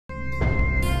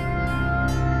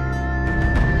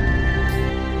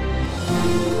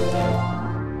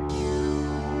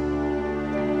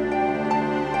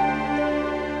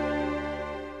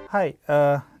Hi,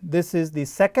 this is the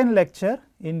second lecture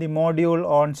in the module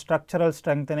on structural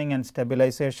strengthening and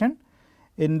stabilization.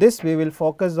 In this we will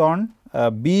focus on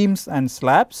beams and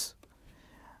slabs,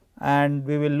 and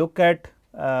we will look at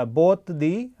both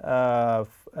the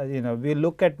we will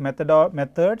look at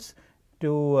methods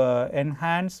to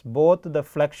enhance both the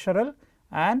flexural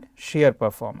and shear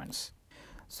performance.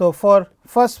 So, for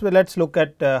first let us look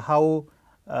at how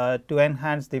to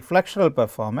enhance the flexural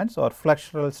performance or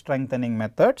flexural strengthening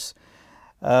methods.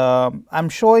 I am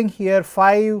showing here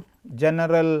 5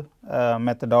 general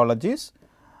methodologies.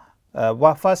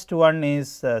 First one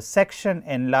is section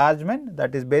enlargement,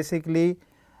 that is basically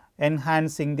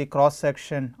enhancing the cross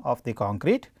section of the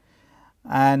concrete,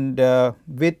 and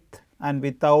with and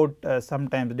without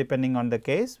sometimes depending on the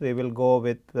case we will go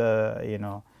with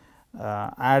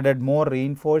added more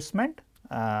reinforcement,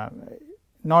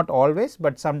 not always,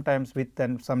 but sometimes with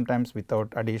and sometimes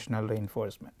without additional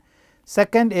reinforcement.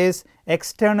 Second is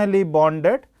externally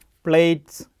bonded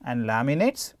plates and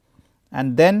laminates,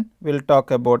 and then we will talk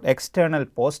about external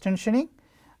post tensioning,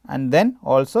 and then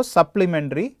also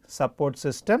supplementary support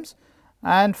systems,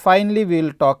 and finally we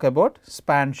will talk about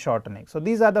span shortening. So,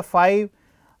 these are the 5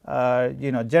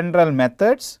 general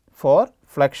methods for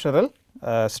flexural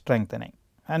strengthening,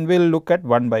 and we will look at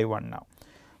one by one now.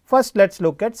 First, let us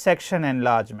look at section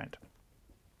enlargement.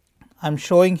 I am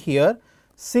showing here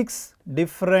 6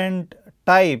 different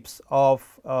types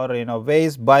of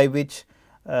ways by which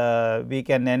we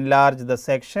can enlarge the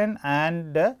section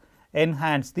and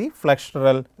enhance the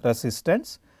flexural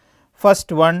resistance.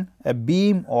 First one, a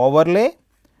beam overlay,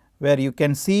 where you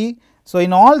can see. So,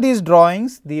 in all these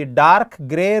drawings the dark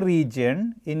gray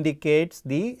region indicates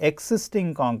the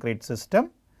existing concrete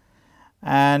system,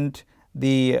 and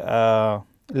the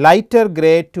lighter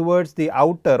gray towards the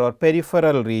outer or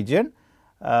peripheral region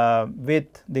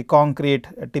with the concrete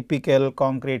typical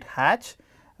concrete hatch,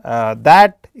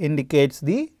 that indicates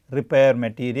the repair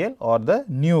material or the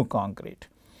new concrete.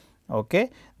 Okay.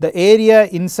 The area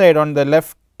inside on the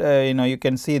left, you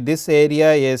can see this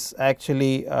area is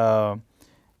actually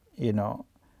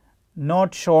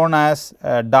not shown as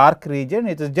a dark region,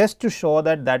 it is just to show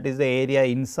that that is the area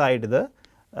inside the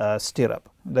stirrup.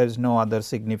 There is no other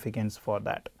significance for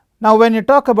that. Now, when you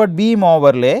talk about beam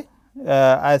overlay,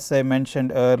 as I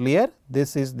mentioned earlier,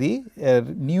 this is the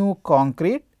new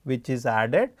concrete which is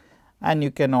added, and you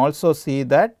can also see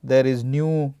that there is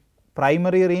new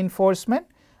primary reinforcement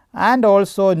and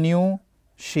also new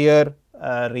shear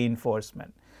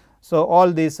reinforcement. So,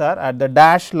 all these are at the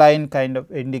dash line kind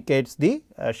of indicates the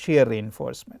shear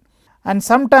reinforcement. And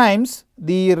sometimes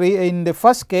in the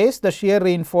first case the shear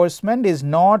reinforcement is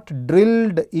not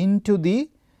drilled into the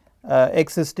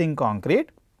existing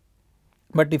concrete,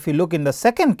 but if you look in the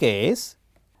second case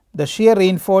the shear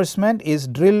reinforcement is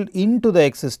drilled into the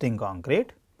existing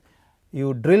concrete.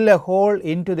 You drill a hole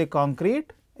into the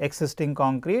concrete, existing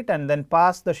concrete, and then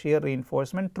pass the shear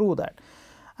reinforcement through that.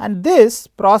 And this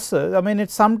process, I mean,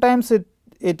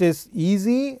 it is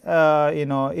easy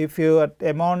if your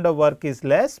amount of work is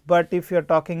less, but if you are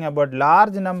talking about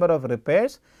large number of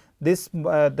repairs, this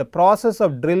the process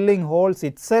of drilling holes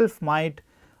itself might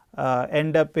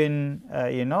end up in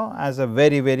as a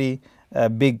very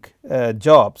big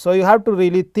job. So, you have to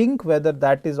really think whether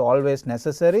that is always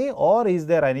necessary, or is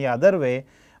there any other way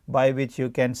by which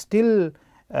you can still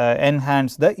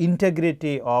enhance the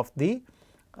integrity of the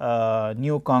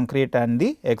new concrete and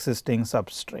the existing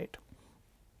substrate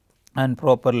and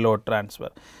proper load transfer.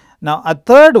 Now, a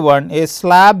third one is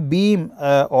slab beam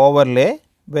overlay,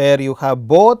 where you have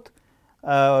both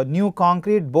new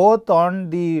concrete both on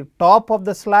the top of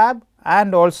the slab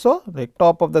and also the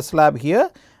top of the slab here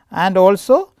and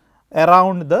also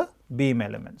around the beam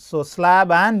elements. So, slab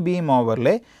and beam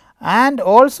overlay, and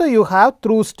also you have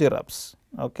through stirrups,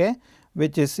 okay,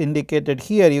 which is indicated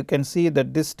here. You can see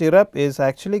that this stirrup is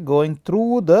actually going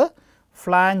through the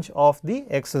flange of the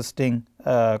existing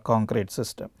concrete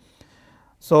system.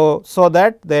 So,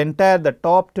 that the entire the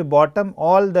top to bottom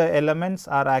all the elements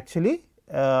are actually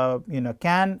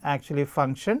can actually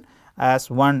function as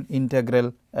one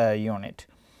integral unit.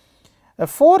 A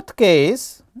fourth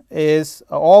case is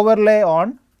overlay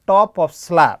on top of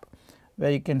slab,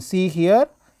 where you can see here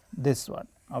this one,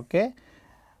 okay,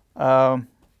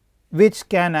 which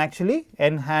can actually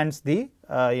enhance the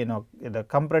the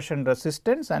compression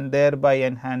resistance and thereby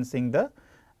enhancing the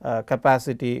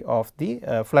capacity of the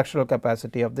flexural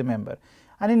capacity of the member.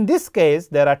 And in this case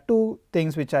there are 2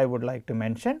 things which I would like to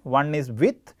mention. One is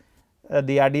with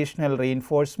the additional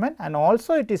reinforcement, and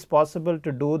also it is possible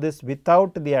to do this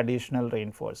without the additional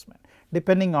reinforcement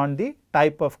depending on the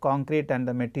type of concrete and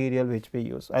the material which we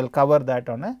use. I will cover that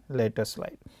on a later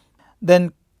slide.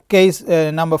 Then case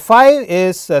number 5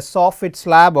 is soffit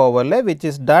slab overlay, which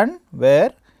is done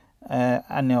where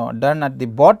done at the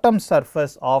bottom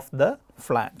surface of the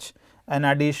flange, an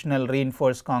additional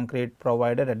reinforced concrete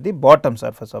provided at the bottom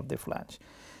surface of the flange.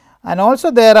 And also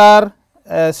there are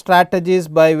strategies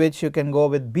by which you can go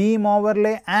with beam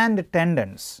overlay and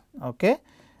tendons. Okay.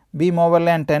 Beam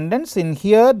overlay and tendons. In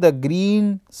here the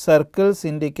green circles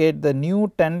indicate the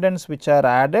new tendons which are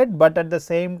added, but at the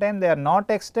same time they are not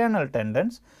external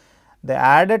tendons. They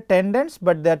added tendons,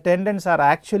 but their tendons are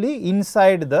actually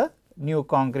inside the new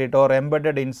concrete or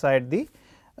embedded inside the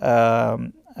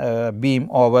beam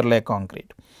overlay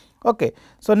concrete. Okay.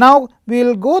 So, now we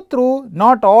will go through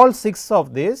not all 6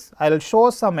 of these, I will show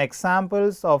some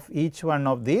examples of each one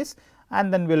of these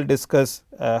and then we will discuss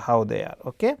how they are.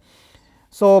 Okay.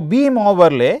 So, beam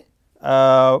overlay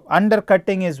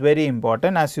undercutting is very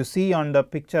important, as you see on the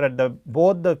picture at the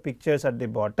both the pictures at the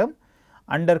bottom.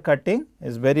 Undercutting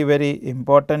is very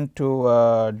important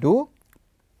to do,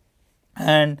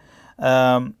 and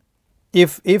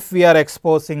if we are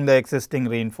exposing the existing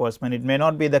reinforcement, it may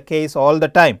not be the case all the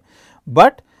time,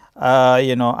 but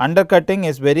undercutting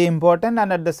is very important,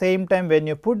 and at the same time when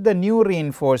you put the new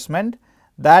reinforcement,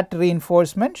 that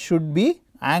reinforcement should be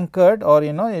anchored, or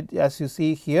as you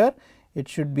see here, it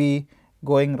should be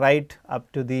going right up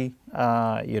to the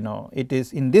it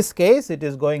is, in this case it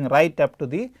is going right up to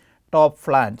the top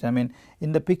flange. I mean,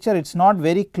 in the picture it is not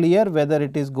very clear whether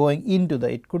it is going into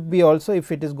the, it could be also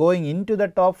if it is going into the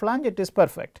top flange, it is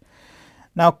perfect.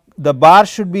 Now, the bar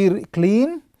should be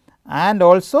clean, and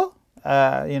also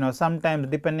sometimes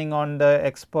depending on the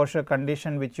exposure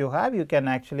condition which you have, you can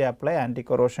actually apply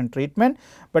anti-corrosion treatment,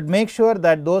 but make sure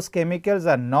that those chemicals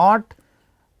are not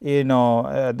they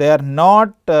are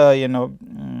not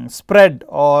spread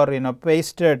or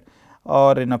pasted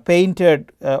or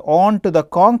painted onto the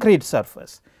concrete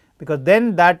surface, because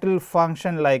then that will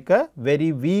function like a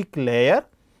very weak layer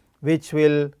which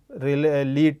will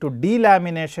lead to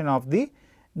delamination of the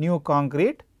new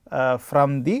concrete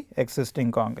from the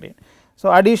existing concrete.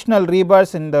 So, additional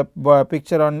rebars in the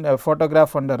picture on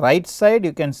photograph on the right side,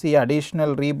 you can see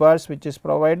additional rebars which is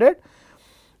provided,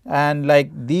 and like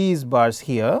these bars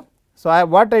here. So,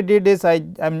 what I did is I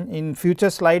am in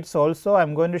future slides also I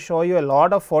am going to show you a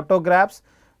lot of photographs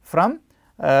from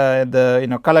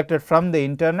the collected from the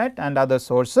internet and other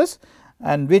sources,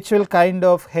 and which will kind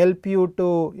of help you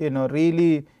to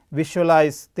really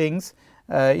visualize things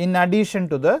in addition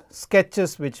to the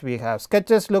sketches which we have.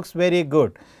 Sketches looks very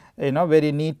good,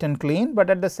 very neat and clean, but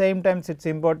at the same time it is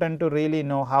important to really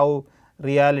know how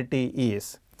reality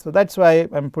is. So, that is why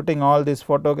I am putting all these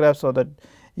photographs, so that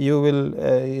you will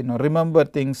remember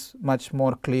things much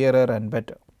more clearer and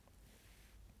better.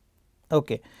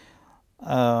 Okay.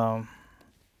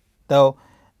 The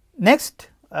next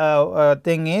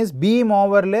thing is beam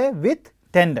overlay with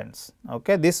tendons.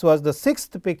 Okay. This was the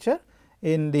 6th picture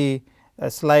in the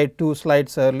slide 2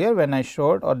 slides earlier when I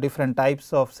showed or different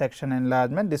types of section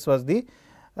enlargement. This was the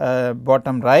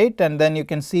bottom right, and then you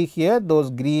can see here those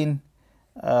green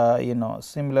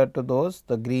similar to those,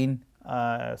 the green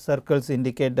circles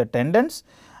indicate the tendons,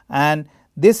 and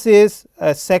this is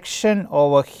a section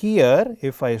over here.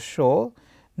 If I show,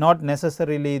 not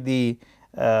necessarily the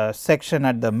section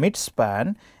at the mid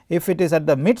span. If it is at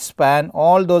the mid span,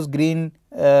 all those green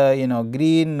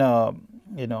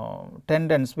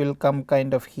tendons will come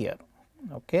kind of here.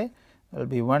 Okay. There will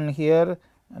be one here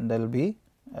and there will be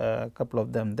a couple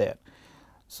of them there.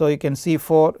 So, you can see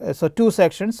 4, so 2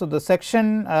 sections. So, the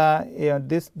section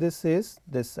this is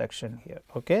this section here.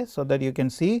 Okay. So, that you can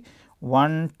see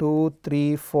 1, 2,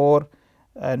 3, 4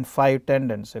 and 5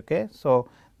 tendons. Okay. So,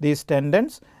 these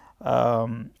tendons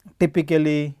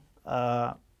typically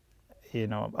are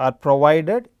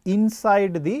provided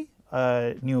inside the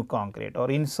new concrete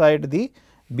or inside the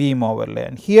beam overlay,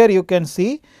 and here you can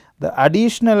see the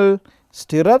additional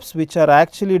stirrups which are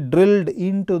actually drilled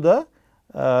into the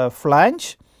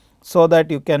flange, so that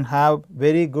you can have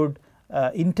very good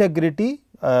integrity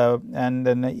and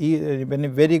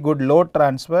then very good load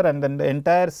transfer, and then the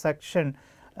entire section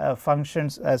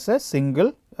functions as a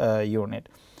single unit.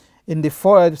 In the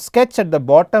sketch at the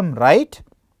bottom right,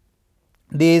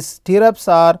 these stirrups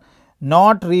are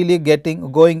not really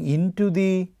going into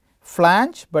the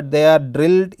flange, but they are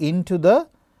drilled into the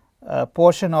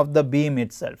portion of the beam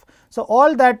itself. So,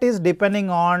 all that is depending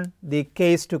on the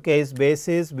case to case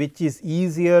basis, which is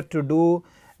easier to do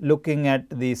looking at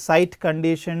the site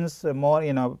conditions,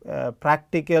 more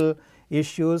practical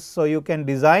issues. So, you can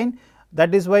design,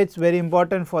 that is why it is very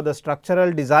important for the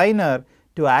structural designer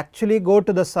to actually go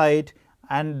to the site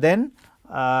and then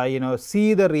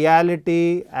see the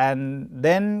reality and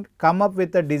then come up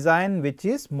with a design which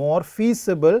is more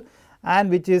feasible and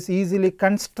which is easily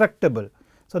constructible.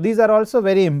 So, these are also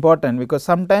very important, because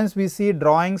sometimes we see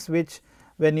drawings which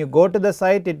when you go to the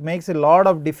site it makes a lot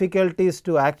of difficulties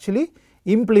to actually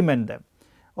implement them,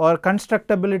 or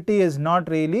constructability is not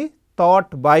really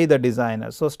thought by the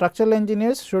designer. So, structural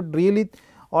engineers should really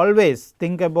always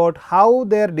think about how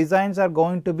their designs are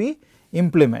going to be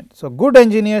implemented. So, good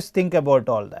engineers think about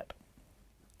all that.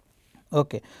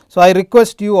 Okay. So, I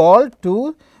request you all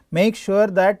to make sure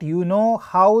that you know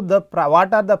how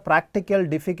what are the practical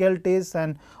difficulties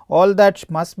and all that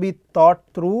must be thought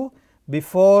through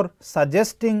before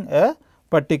suggesting a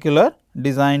particular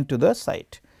design to the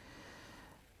site.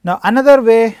 Now, another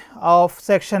way of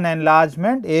section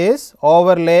enlargement is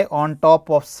overlay on top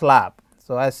of slab.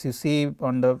 So, as you see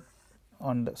on the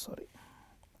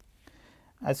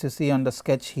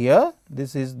sketch here,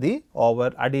 this is the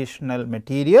additional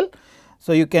material.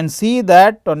 So, you can see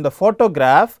that on the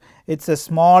photograph it is a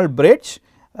small bridge.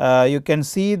 You can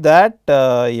see that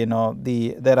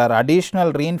there are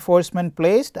additional reinforcement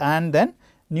placed and then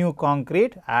new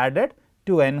concrete added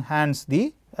to enhance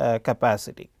the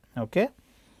capacity. Okay.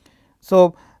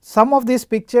 So, some of these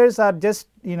pictures are just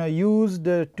used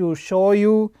to show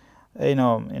you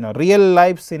real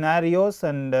life scenarios,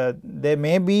 and there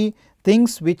may be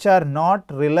things which are not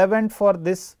relevant for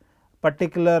this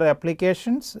particular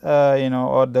applications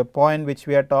or the point which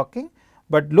we are talking,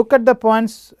 but look at the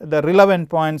points, the relevant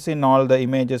points in all the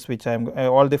images which I am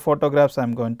all the photographs I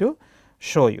am going to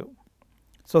show you.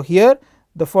 So, here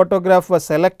the photograph was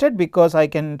selected because I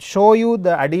can show you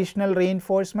the additional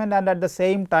reinforcement and at the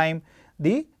same time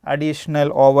the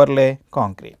additional overlay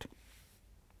concrete.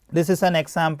 This is an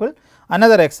example,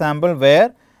 another example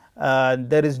where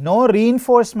there is no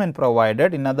reinforcement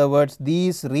provided. In other words,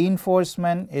 these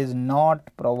reinforcement is not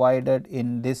provided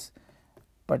in this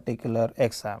particular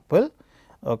example,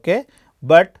 okay,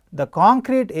 but the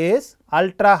concrete is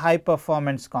ultra high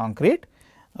performance concrete,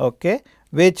 okay,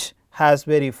 which has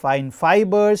very fine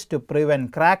fibers to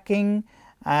prevent cracking,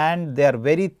 and they are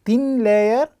very thin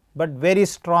layer, but very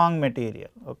strong material,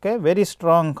 okay, very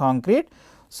strong concrete.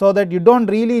 So, that you do not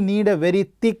really need a very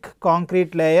thick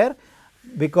concrete layer,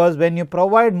 because when you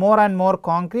provide more and more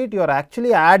concrete, you are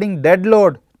actually adding dead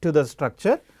load to the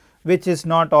structure, which is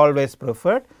not always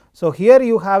preferred. So, here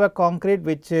you have a concrete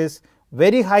which is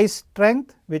very high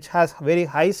strength, which has very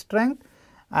high strength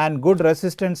and good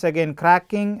resistance against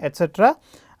cracking, etc.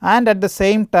 And at the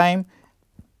same time,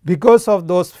 because of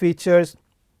those features,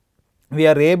 we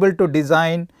are able to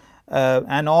design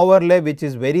an overlay which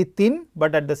is very thin,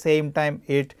 but at the same time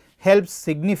it helps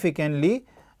significantly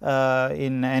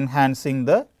in enhancing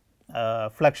the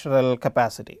flexural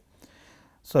capacity.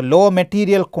 So, low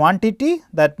material quantity,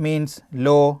 that means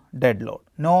low dead load,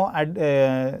 no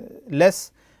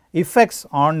less effects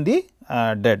on the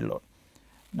dead load.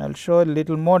 I will show a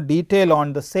little more detail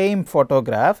on the same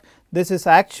photograph. This is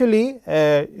actually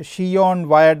Sion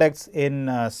viaducts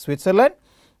in Switzerland.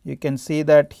 You can see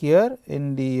that here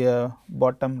in the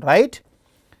bottom right.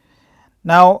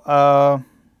 Now,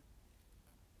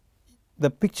 the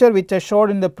picture which I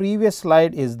showed in the previous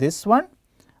slide is this one.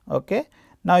 Okay.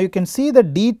 Now, you can see the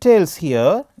details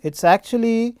here. It is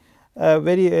actually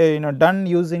very done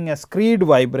using a screed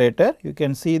vibrator. You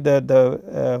can see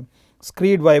the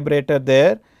screed vibrator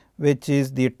there, which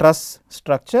is the truss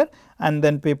structure, and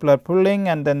then people are pulling,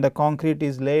 and then the concrete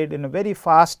is laid in a very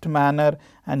fast manner,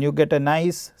 and you get a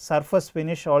nice surface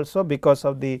finish also because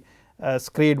of the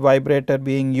screed vibrator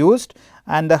being used.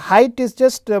 And the height is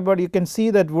just about, you can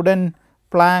see that wooden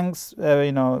planks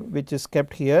which is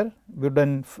kept here,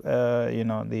 wooden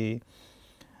the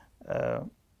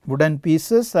wooden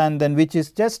pieces, and then which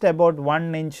is just about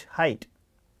 1 inch height,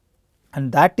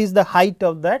 and that is the height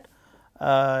of that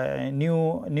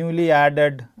newly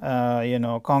added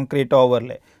concrete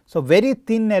overlay. So, very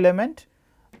thin element,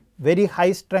 very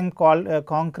high strength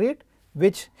concrete,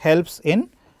 which helps in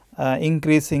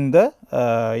increasing the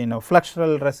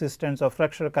flexural resistance or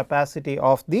flexural capacity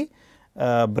of the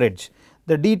bridge.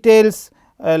 The details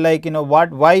like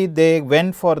why they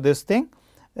went for this thing,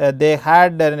 they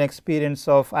had an experience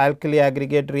of alkali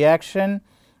aggregate reaction,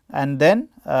 and then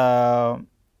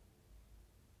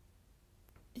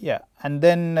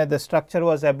the structure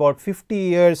was about 50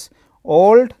 years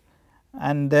old,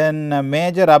 and then a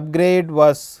major upgrade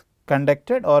was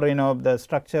conducted, or the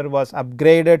structure was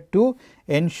upgraded to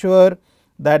ensure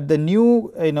that the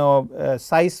new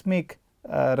seismic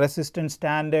resistance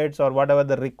standards or whatever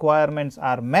the requirements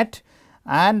are met,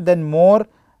 and then more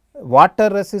water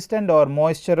resistant or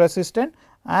moisture resistant,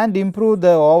 and improve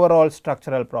the overall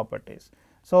structural properties.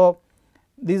 So,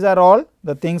 these are all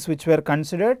the things which were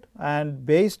considered, and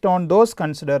based on those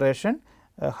consideration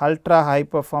ultra high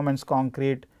performance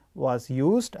concrete was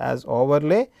used as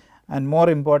overlay, and more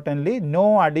importantly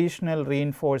no additional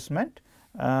reinforcement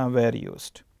were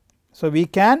used. So, we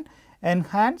can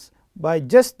enhance by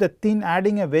just the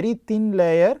adding a very thin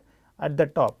layer at the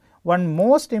top. One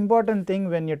most important thing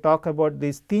when you talk about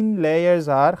these thin layers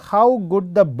are how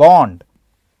good the bond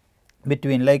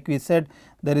between, like we said,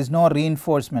 there is no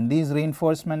reinforcement, these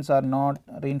reinforcements are not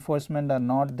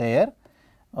there,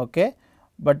 okay.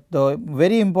 But the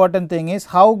very important thing is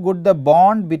how good the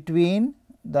bond between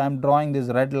I am drawing this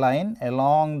red line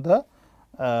along the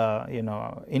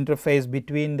interface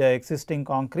between the existing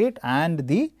concrete and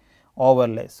the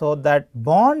overlay. So, that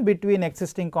bond between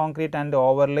existing concrete and the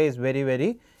overlay is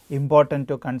very important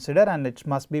to consider, and it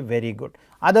must be very good.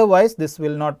 Otherwise, this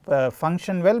will not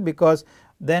function well, because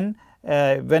then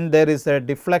when there is a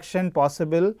deflection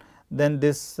possible, then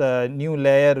this new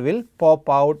layer will pop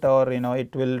out, or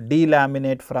it will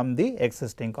delaminate from the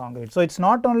existing concrete. So, it is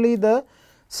not only the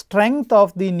strength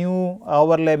of the new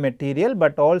overlay material,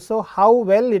 but also how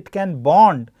well it can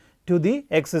bond to the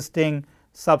existing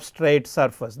substrate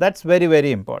surface. That is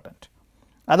very important.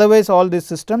 Otherwise, all these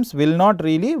systems will not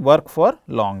really work for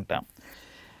long term.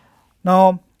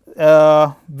 Now,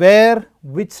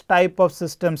 which type of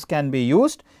systems can be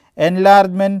used?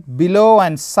 Enlargement below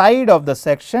and side of the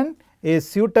section is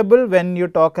suitable when you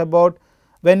talk about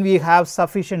when we have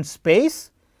sufficient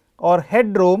space or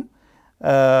headroom.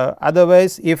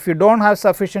 Otherwise, if you do not have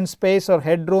sufficient space or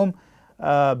headroom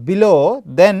below,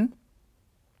 then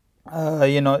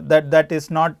that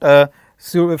is not a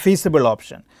feasible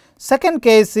option. Second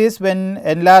case is when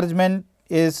enlargement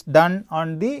is done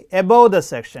on the above the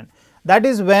section, that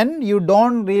is when you do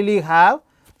not really have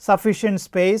sufficient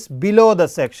space below the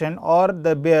section, or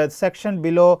the section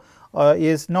below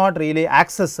is not really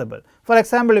accessible. For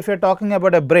example, if you are talking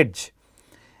about a bridge,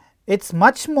 it is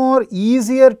much more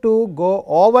easier to go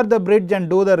over the bridge and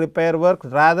do the repair work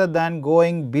rather than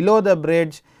going below the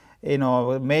bridge,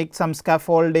 make some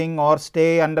scaffolding or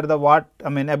stay under the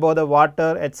above the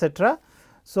water, etc.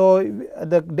 So,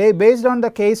 based on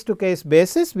the case to case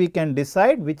basis, we can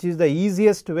decide which is the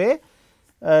easiest way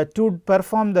to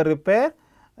perform the repair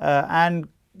and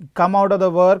come out of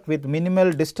the work with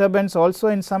minimal disturbance. Also,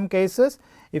 in some cases,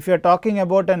 if you are talking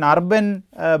about an urban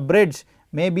bridge,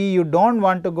 maybe you do not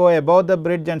want to go above the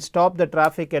bridge and stop the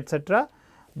traffic, etc.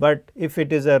 But if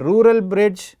it is a rural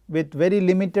bridge with very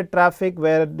limited traffic,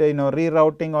 where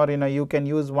rerouting, or you can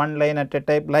use one lane at a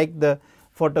time, like the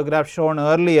photograph shown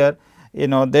earlier,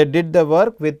 they did the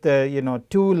work with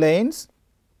 2 lanes.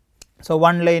 So,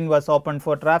 one lane was open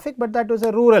for traffic, but that was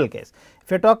a rural case. If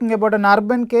you are talking about an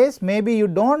urban case, maybe you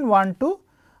do not want to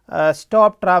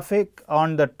stop traffic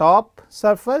on the top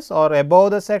surface or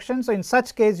above the section. So, in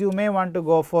such case you may want to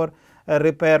go for a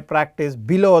repair practice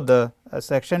below the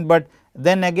section, but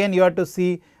then again you have to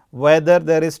see whether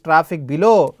there is traffic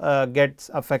below gets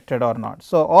affected or not.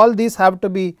 So, all these have to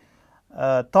be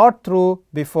thought through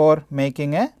before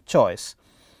making a choice.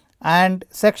 And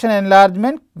section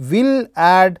enlargement will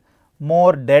add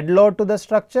more dead load to the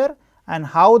structure, and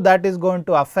how that is going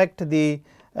to affect the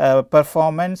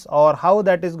performance, or how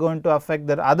that is going to affect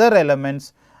the other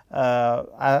elements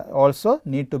also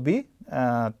need to be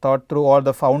thought through, or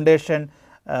the foundation,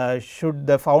 should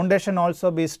the foundation also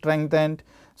be strengthened.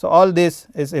 So, all this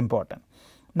is important.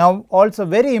 Now, also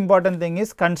very important thing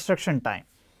is construction time.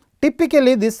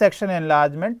 Typically, this section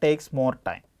enlargement takes more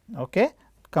time, okay,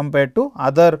 compared to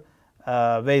other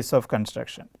ways of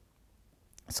construction,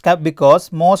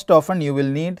 because most often you will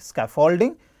need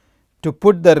scaffolding to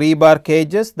put the rebar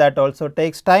cages, that also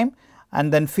takes time,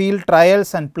 and then field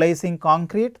trials and placing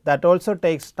concrete, that also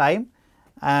takes time.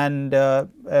 And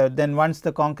then once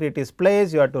the concrete is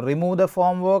placed, you have to remove the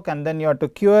formwork and then you have to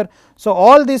cure. So,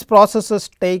 all these processes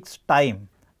takes time,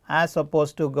 as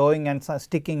opposed to going and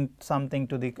sticking something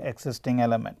to the existing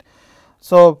element.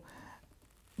 So,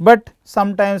 but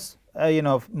sometimes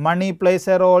money plays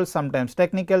a role, sometimes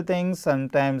technical things,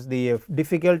 sometimes the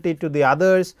difficulty to the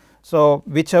others. So,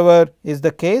 whichever is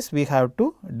the case, we have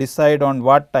to decide on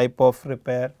what type of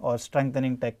repair or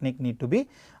strengthening technique need to be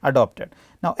adopted.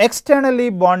 Now, externally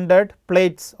bonded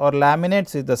plates or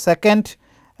laminates is the second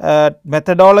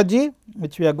methodology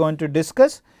which we are going to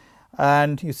discuss,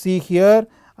 and you see here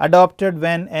adopted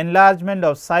when enlargement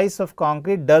of size of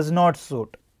concrete does not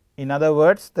suit. In other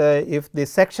words, if the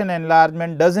section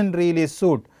enlargement does not really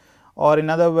suit, or in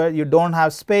other words you do not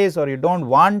have space, or you do not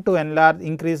want to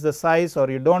increase the size, or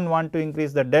you do not want to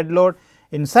increase the dead load,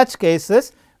 in such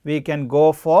cases we can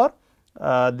go for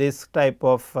this type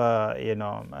of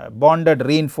bonded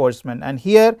reinforcement. And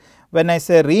here when I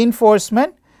say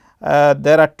reinforcement,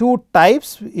 there are two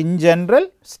types in general.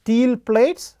 Steel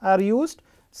plates are used,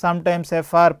 sometimes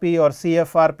FRP or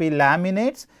CFRP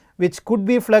laminates, which could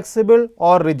be flexible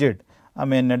or rigid. I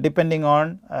mean, depending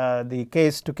on the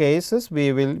case to cases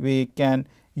we can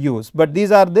use, but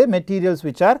these are the materials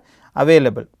which are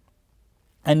available.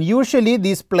 And usually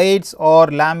these plates or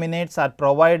laminates are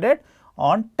provided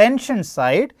on tension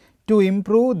side to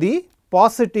improve the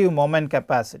positive moment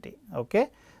capacity. Okay.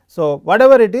 So,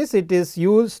 whatever it is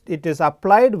used, it is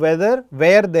applied where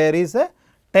there is a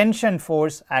tension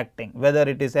force acting, whether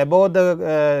it is above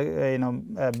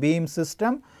the beam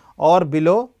system or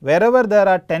below, wherever there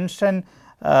are tension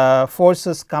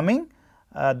forces coming,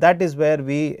 that is where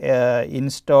we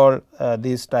install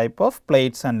these type of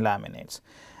plates and laminates.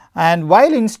 And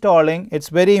while installing, it is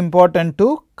very important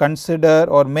to consider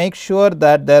or make sure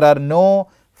that there are no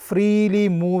freely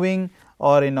moving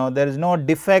or there is no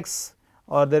defects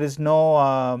or there is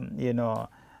no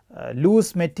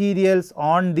loose materials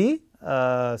on the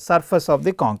surface of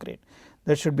the concrete.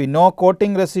 There should be no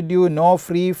coating residue, no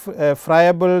free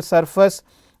friable surface,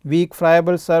 weak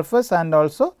friable surface, and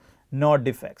also no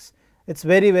defects. It is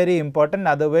very important,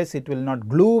 otherwise it will not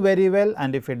glue very well,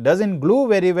 and if it does not glue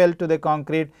very well to the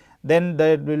concrete, then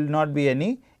there will not be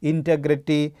any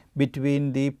integrity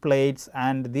between the plates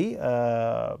and the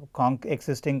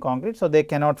existing concrete. So, they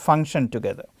cannot function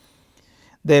together,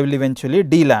 they will eventually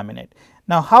delaminate.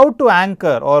 Now, how to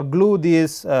anchor or glue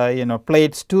these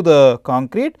plates to the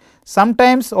concrete?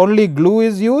 Sometimes only glue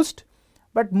is used,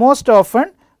 but most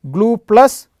often glue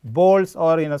plus bolts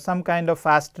or some kind of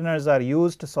fasteners are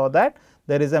used, so that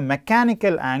there is a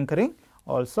mechanical anchoring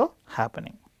also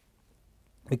happening.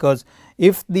 Because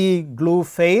if the glue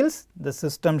fails, the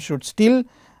system should still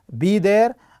be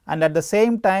there, and at the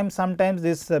same time sometimes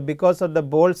this because of the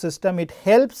bolt system, it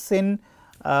helps in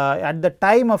at the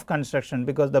time of construction,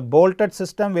 because the bolted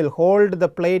system will hold the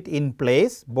plate in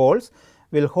place, bolts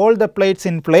will hold the plates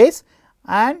in place,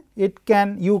 and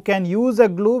you can use a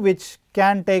glue which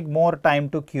can take more time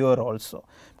to cure also.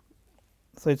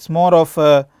 So, it is more of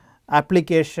a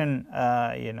application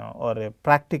or a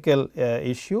practical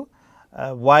issue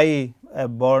why a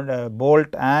bolt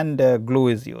and glue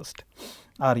is used.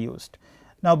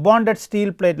 Now, bonded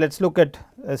steel plate, let us look at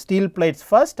steel plates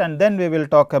first, and then we will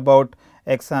talk about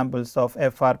examples of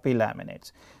FRP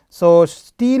laminates. So,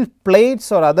 steel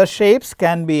plates or other shapes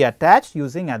can be attached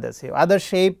using adhesive. Other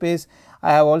shape is,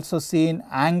 I have also seen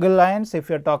angle irons. If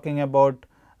you are talking about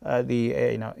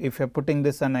if you are putting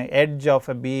this on an edge of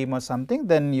a beam or something,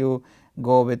 then you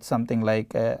go with something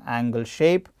like angle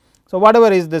shape. So,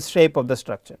 whatever is the shape of the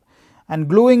structure, and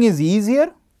gluing is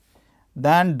easier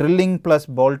than drilling plus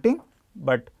bolting,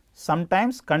 but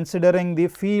sometimes considering the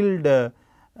field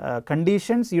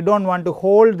conditions, you do not want to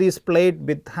hold this plate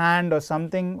with hand or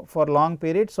something for long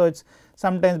period. So, it is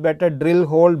sometimes better drill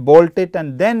hole, bolt it,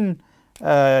 and then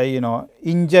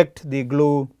inject the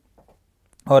glue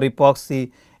or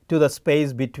epoxy to the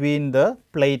space between the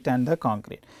plate and the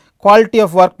concrete. Quality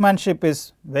of workmanship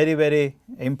is very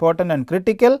important and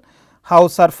critical. How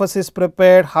surface is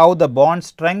prepared, how the bond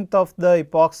strength of the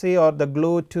epoxy or the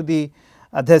glue to the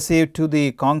adhesive to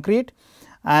the concrete,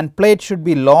 and plate should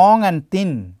be long and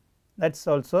thin. That is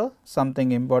also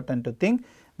something important to think.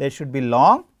 They should be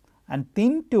long and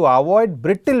thin to avoid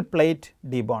brittle plate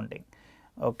debonding.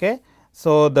 Okay.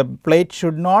 So, the plate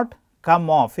should not come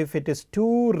off. If it is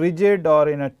too rigid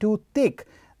or too thick,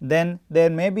 then there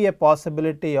may be a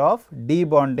possibility of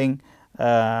debonding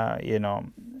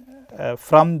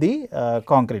from the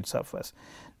concrete surface.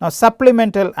 Now,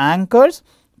 supplemental anchors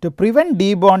to prevent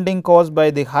debonding caused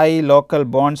by the high local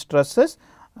bond stresses,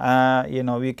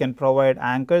 we can provide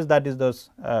anchors, that is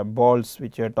those balls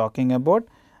which you are talking about,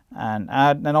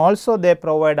 and also they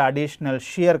provide additional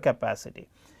shear capacity.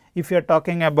 If you are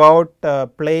talking about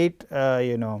plate,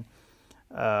 if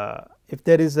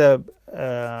there is a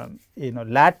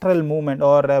lateral movement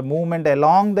or a movement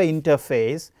along the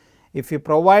interface, if you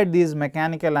provide these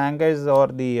mechanical anchors or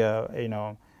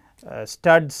the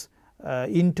studs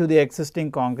into the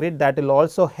existing concrete, that will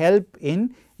also help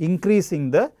in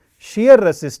increasing the shear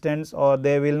resistance, or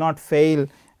they will not fail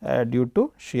due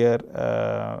to shear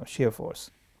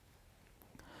force.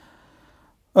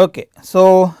 Okay.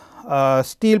 So,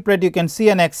 steel plate, you can see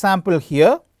an example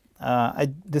here.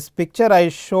 This picture I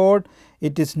showed,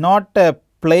 it is not a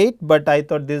plate, but I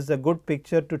thought this is a good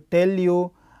picture to tell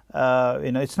you,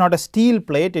 it is not a steel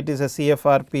plate, it is a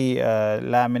CFRP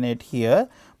laminate here,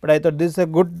 but I thought this is a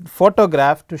good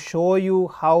photograph to show you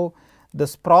how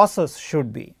this process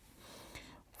should be.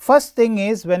 First thing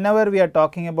is, whenever we are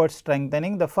talking about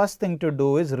strengthening, the first thing to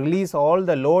do is release all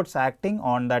the loads acting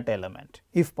on that element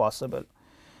if possible.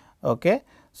 Okay.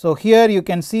 So, here you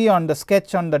can see on the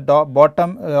sketch on the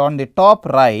bottom on the top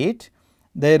right,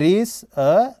 there is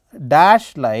a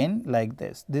dash line like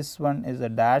this. This one is a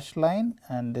dash line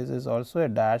and this is also a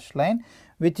dash line,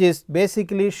 which is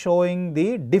basically showing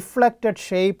the deflected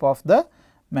shape of the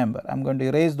member. I am going to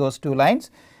erase those two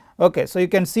lines. Okay. So, you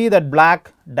can see that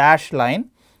black dash line,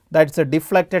 that is a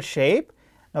deflected shape.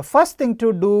 Now, first thing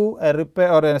to do a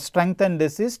repair or a strengthen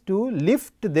this is to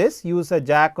lift this, use a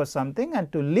jack or something,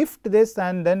 and to lift this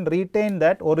and then retain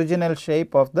that original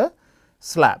shape of the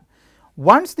slab.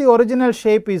 Once the original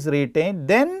shape is retained,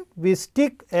 then we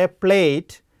stick a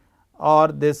plate or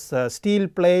this steel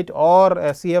plate or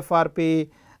a CFRP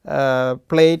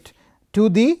plate to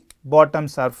the bottom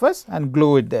surface and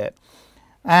glue it there.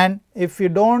 And if you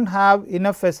do not have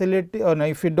enough facility, or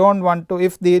if you do not want to,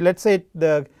 if the let us say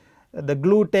the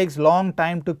glue takes long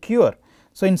time to cure.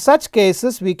 So, in such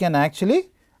cases we can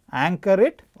actually anchor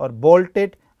it or bolt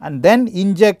it and then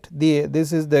inject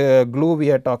this is the glue we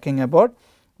are talking about,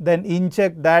 then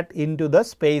inject that into the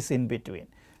space in between.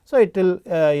 So, it will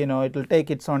it will take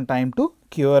its own time to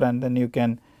cure and then you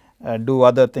can do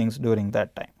other things during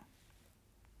that time.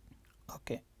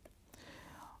 Okay.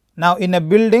 Now, in a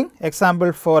building,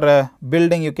 example for a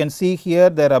building, you can see here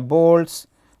there are bolts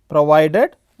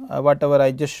provided, whatever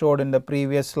I just showed in the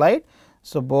previous slide.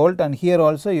 So, bolt, and here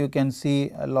also you can see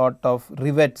a lot of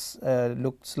rivets,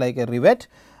 looks like a rivet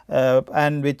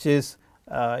and which is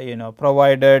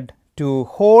provided to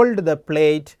hold the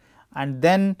plate and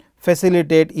then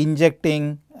facilitate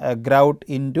injecting grout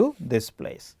into this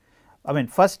place. I mean,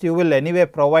 first you will anyway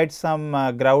provide some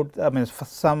grout, I mean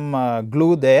some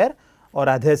glue there or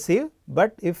adhesive,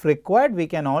 but if required we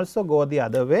can also go the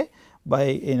other way by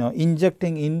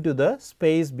injecting into the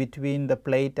space between the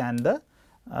plate and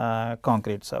the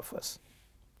concrete surface.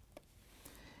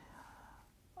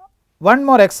 One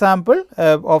more example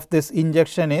of this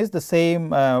injection is the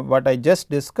same what I just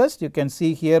discussed. You can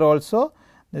see here also,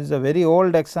 this is a very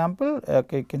old example.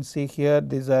 Okay, you can see here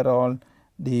these are all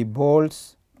the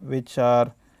bolts which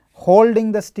are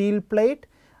holding the steel plate,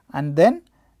 and then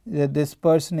this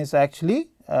person is actually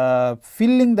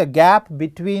filling the gap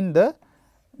between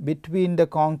the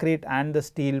concrete and the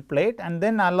steel plate and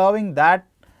then allowing that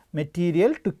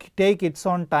material to take its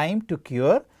own time to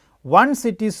cure. Once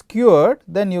it is cured,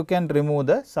 then you can remove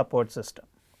the support system.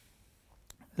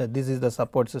 This is the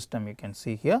support system you can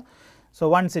see here. So,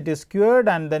 once it is cured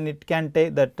and then it can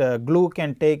take that glue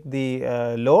can take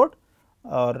the load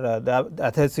or the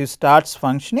adhesive starts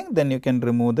functioning, then you can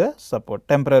remove the support,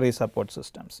 temporary support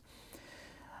systems.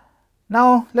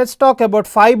 Now, let us talk about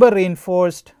fiber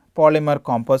reinforced polymer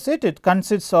composite. It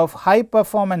consists of high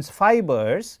performance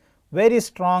fibers, very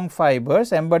strong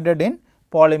fibers embedded in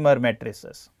polymer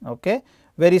matrices. Okay.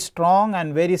 Very strong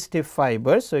and very stiff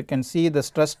fibers. So, you can see the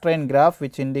stress strain graph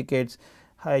which indicates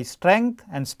high strength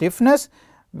and stiffness,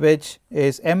 which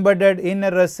is embedded in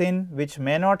a resin which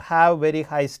may not have very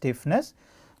high stiffness.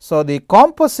 So, the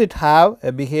composite have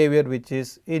a behavior which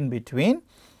is in between.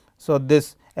 So,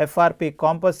 this FRP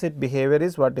composite behavior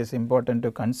is what is important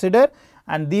to consider,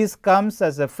 and these comes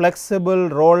as a flexible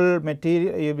roll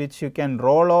material which you can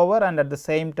roll over, and at the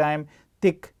same time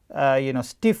thick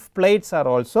stiff plates are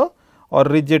also or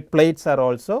rigid plates are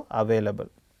also available.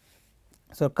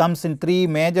 So, comes in three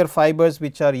major fibers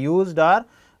which are used are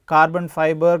carbon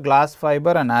fiber, glass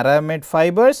fiber and aramid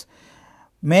fibers.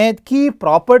 Key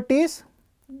properties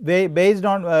based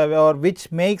on or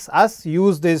which makes us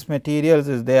use these materials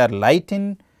is they are light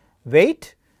in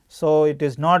weight. So, it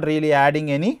is not really adding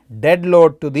any dead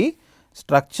load to the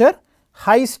structure,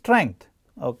 high strength,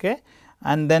 okay,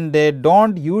 and then they do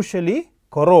not usually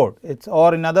corrode. It is,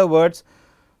 or in other words,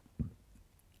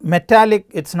 metallic,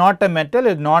 it is not a metal,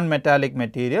 it is non-metallic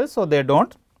material. So, they do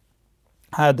not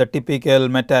have the typical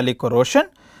metallic corrosion,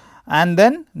 and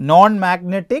then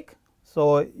non-magnetic.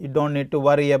 So, you do not need to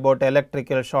worry about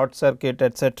electrical short circuit,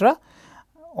 etc.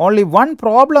 Only one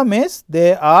problem is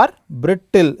they are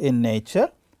brittle in nature.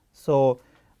 So,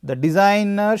 the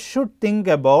designer should think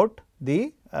about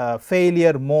the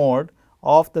failure mode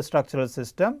of the structural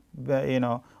system,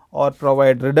 or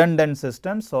provide redundant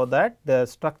systems, so that the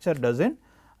structure does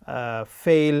not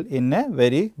fail in a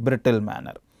very brittle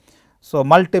manner. So,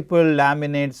 multiple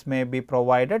laminates may be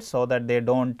provided, so that they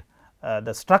do not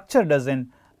the structure does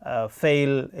not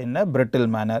fail in a brittle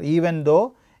manner. Even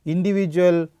though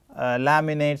individual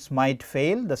laminates might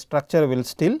fail, the structure will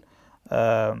still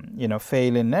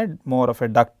fail in a more of a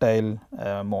ductile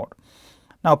mode.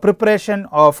 Now, preparation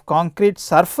of concrete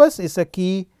surface is a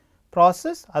key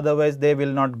process, otherwise they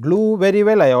will not glue very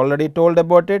well. I already told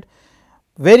about it.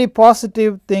 Very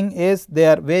positive thing is they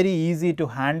are very easy to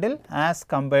handle as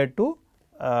compared to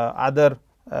other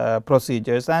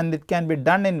procedures, and it can be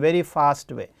done in very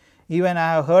fast way. Even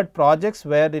I have heard projects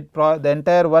where the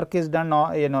entire work is done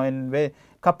in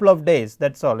couple of days,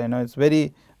 that is all, it is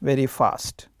very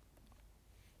fast.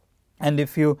 And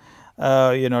if you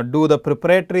do the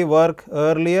preparatory work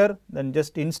earlier, then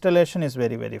just installation is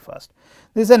very fast.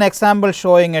 This is an example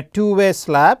showing a two-way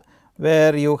slab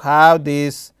where you have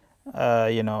these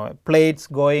plates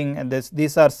going, and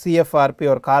these are CFRP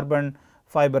or carbon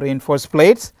fiber reinforced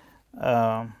plates.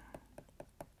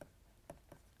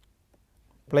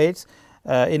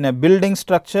 In a building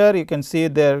structure, you can see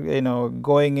they are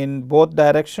going in both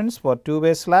directions for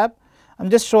two-way slab. I am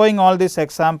just showing all these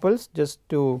examples just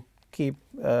to keep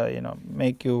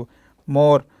make you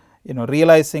more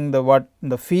realizing what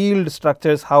the field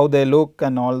structures, how they look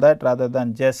and all that, rather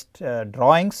than just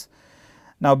drawings.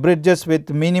 Now, bridges with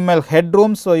minimal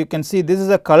headroom. So, you can see this is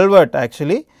a culvert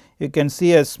actually. You can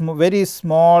see a very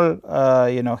small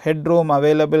headroom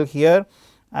available here,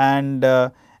 and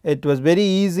it was very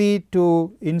easy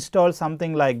to install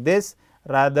something like this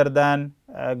rather than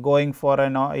going for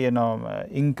an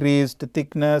increased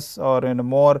thickness or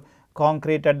more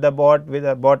concrete at the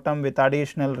bottom with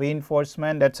additional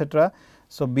reinforcement, etc.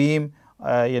 So, beam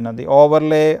the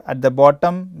overlay at the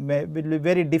bottom will be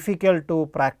very difficult to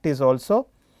practice also,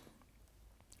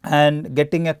 and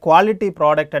getting a quality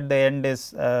product at the end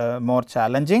is more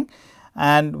challenging.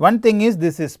 And one thing is,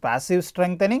 this is passive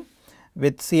strengthening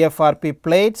with CFRP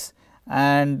plates,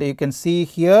 and you can see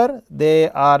here they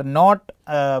are not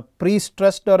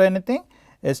pre-stressed or anything.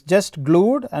 It is just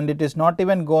glued, and it is not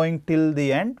even going till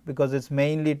the end, because it is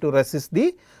mainly to resist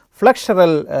the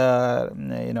flexural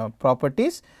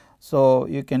properties. So,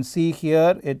 you can see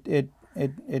here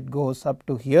it goes up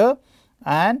to here,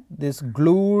 and this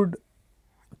glued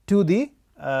to the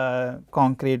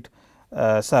concrete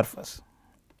surface.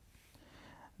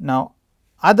 Now,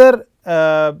 other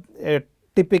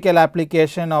typical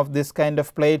application of this kind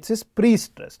of plates is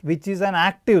pre-stressed, which is an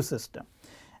active system.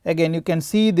 Again, you can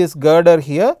see this girder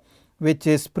here, which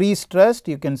is pre-stressed.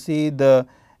 You can see the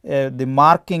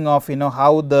marking of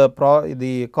how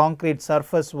the concrete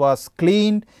surface was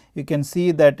cleaned. You can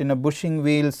see that bushing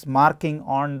wheels marking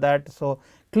on that. So,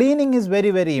 cleaning is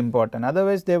very important,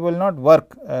 otherwise they will not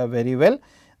work very well.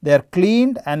 They are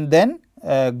cleaned, and then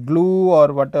glue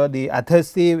or whatever the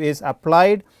adhesive is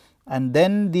applied, and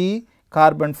then the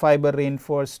carbon fiber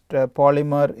reinforced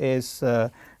polymer is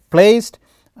placed,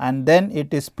 and then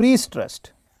it is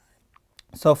pre-stressed.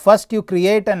 So, first you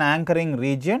create an anchoring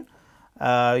region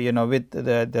with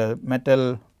the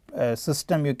metal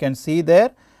system, you can see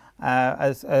there,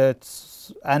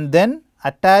 and then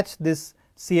attach this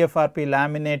CFRP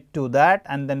laminate to that,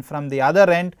 and then from the other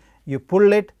end you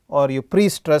pull it or you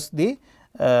pre-stress the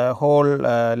whole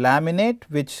laminate,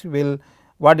 which will,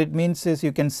 what it means is,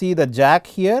 you can see the jack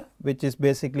here, which is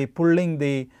basically pulling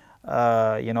the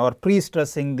or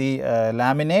pre-stressing the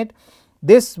laminate.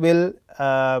 This will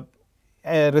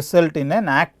result in an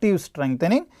active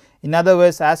strengthening. In other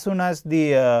words, as soon as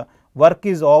the work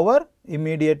is over,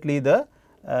 immediately the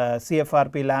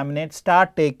CFRP laminate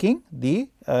start taking the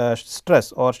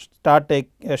stress or start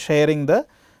sharing the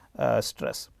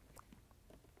stress.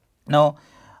 Now,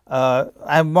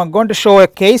 I am going to show a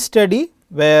case study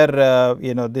where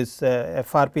this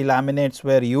FRP laminates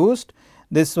were used.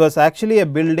 This was actually a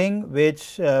building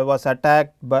which was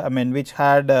attacked by, which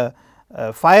had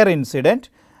a fire incident,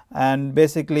 and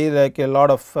basically like a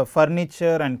lot of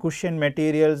furniture and cushion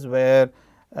materials were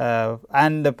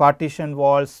and the partition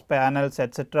walls, panels,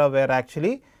 etc. were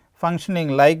actually functioning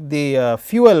like the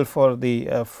fuel for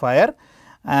the fire,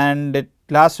 and it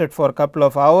lasted for a couple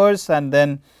of hours, and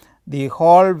then the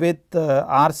hall with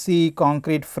RC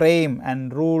concrete frame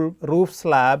and roof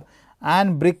slab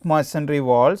and brick masonry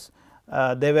walls,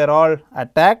 they were all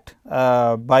attacked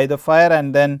by the fire,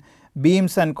 and then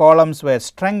beams and columns were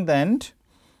strengthened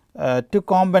to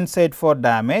compensate for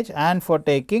damage and for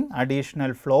taking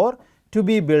additional floor to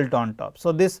be built on top.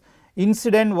 So, this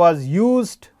incident was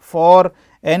used for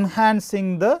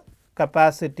enhancing the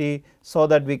capacity so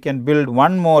that we can build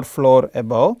one more floor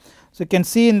above. So, you can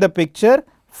see in the picture,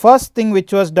 first thing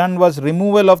which was done was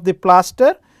removal of the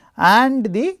plaster and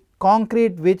the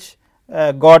concrete which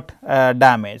got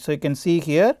damaged. So, you can see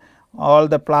here all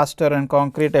the plaster and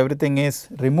concrete, everything is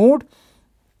removed.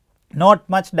 Not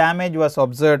much damage was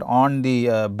observed on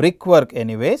the brickwork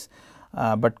anyways,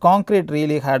 but concrete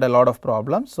really had a lot of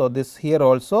problems. So, this here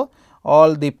also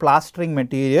all the plastering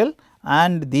material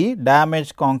and the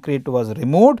damaged concrete was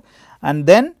removed, and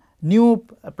then new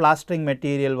plastering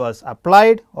material was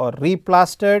applied or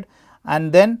replastered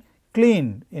and then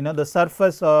cleaned. The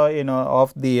surface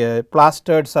of the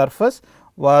plastered surface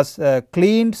was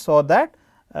cleaned so that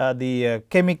the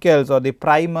chemicals or the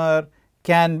primer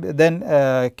can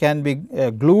be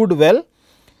glued well.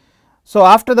 So,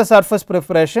 after the surface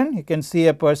preparation, you can see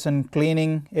a person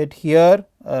cleaning it here,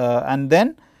 and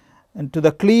then into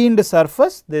the cleaned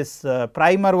surface this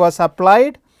primer was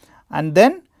applied, and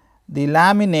then the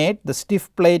laminate, the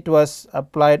stiff plate was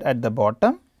applied at the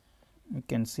bottom. You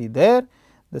can see there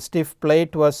the stiff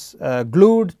plate was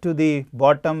glued to the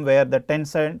bottom where the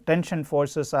tension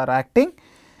forces are acting,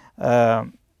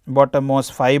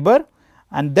 bottommost fiber,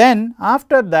 and then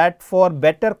after that, for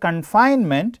better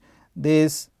confinement,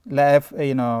 this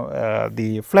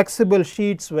the flexible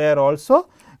sheets were also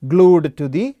glued to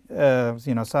the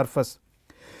surface.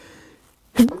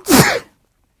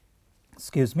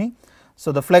 Excuse me.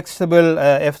 So, the flexible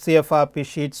FCFRP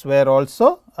sheets were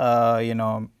also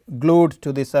glued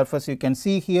to the surface. You can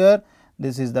see here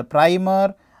this is the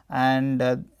primer, and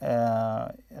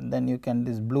then you can,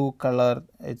 this blue color,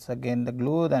 it is again the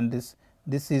glue, and this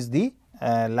is the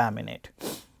laminate.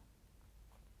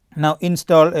 Now,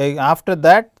 after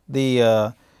that,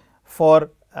 the for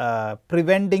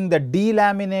preventing the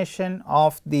delamination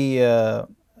of the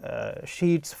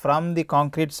sheets from the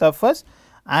concrete surface,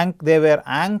 and they were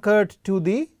anchored to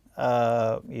the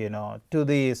to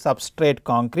the substrate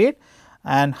concrete,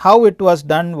 and how it was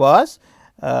done was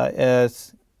I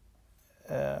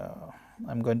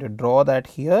am going to draw that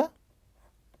here.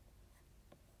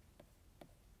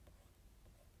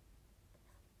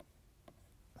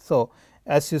 So,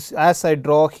 as I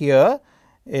draw here,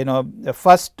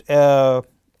 first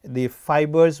the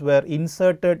fibers were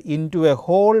inserted into a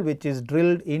hole which is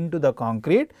drilled into the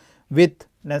concrete with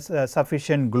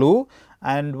sufficient glue,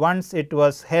 and once it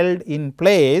was held in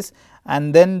place,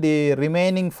 and then the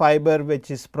remaining fiber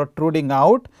which is protruding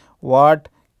out, what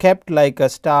kept like a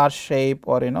star shape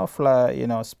or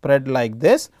spread like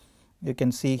this. You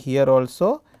can see here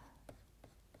also,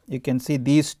 you can see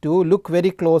these two, look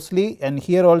very closely, and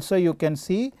here also you can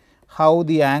see how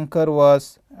the anchoring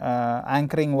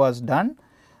was done.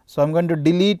 So, I am going to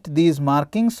delete these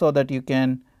markings so that you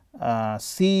can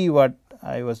see what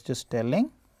I was just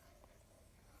telling.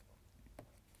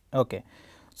 Okay.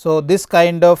 So, this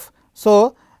kind of,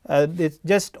 it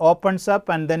just opens up,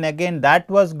 and then again that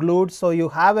was glued. So, you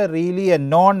have a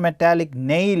non-metallic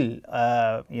nail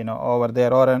over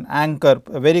there, or an anchor,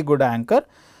 a very good anchor.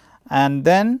 And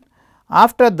then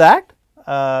after that,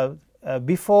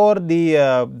 before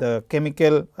the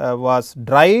chemical was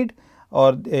dried,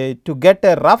 or to get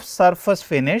a rough surface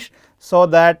finish, so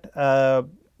that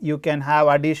you can have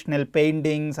additional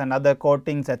paintings and other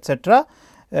coatings, etc.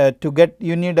 To get,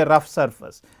 you need a rough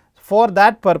surface. For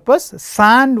that purpose,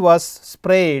 sand was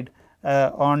sprayed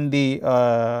on the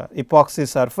epoxy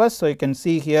surface. So, you can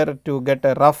see here, to get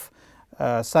a rough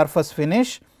surface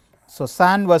finish. So,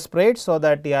 sand was sprayed so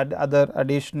that the other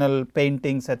additional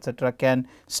paintings, etc. can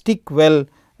stick well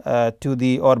to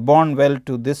the, or bond well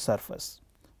to this surface.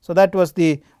 So, that was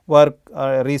the work,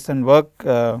 recent work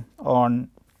on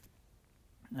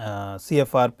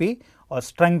CFRP or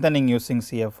strengthening using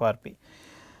CFRP.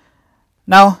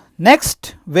 Now,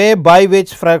 next way by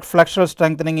which flexural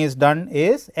strengthening is done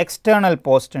is external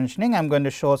post tensioning. I am going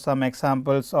to show some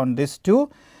examples on this too.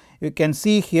 You can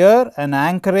see here an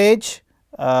anchorage,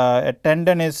 a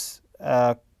tendon is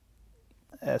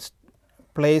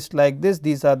placed like this.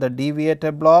 These are the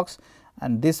deviator blocks,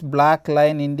 and this black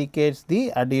line indicates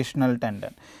the additional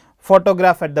tendon.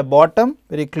 Photograph at the bottom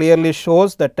very clearly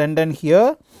shows the tendon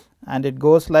here, and it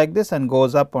goes like this and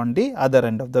goes up on the other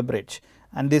end of the bridge,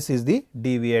 and this is the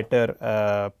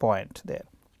deviator point there.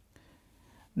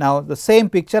 Now, the same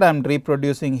picture I am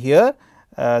reproducing here,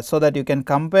 so that you can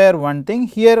compare one thing.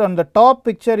 Here on the top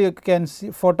picture you can see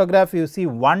photograph, you see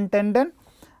one tendon.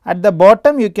 At the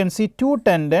bottom you can see two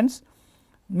tendons,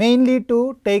 mainly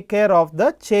to take care of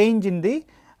the change in the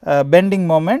bending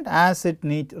moment as it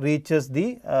reaches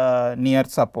the near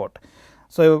support.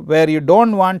 So, where you do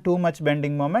not want too much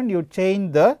bending moment, you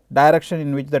change the direction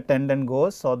in which the tendon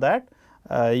goes, so that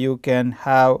you can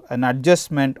have an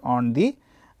adjustment on the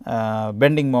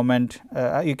bending moment.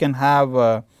 You can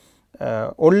have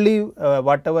only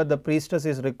whatever the pre-stress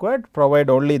is required, provide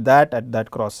only that at that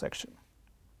cross section,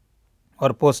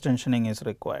 or post tensioning is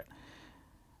required.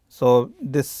 So,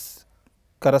 this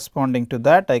corresponding to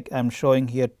that, I am showing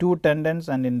here two tendons,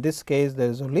 and in this case there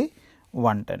is only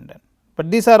one tendon.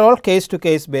 But these are all case to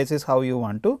case basis how you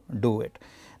want to do it.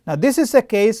 Now, this is a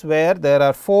case where there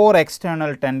are 4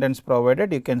 external tendons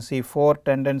provided. You can see 4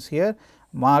 tendons here,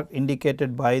 marked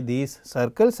indicated by these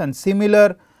circles, and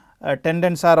similar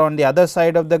tendons are on the other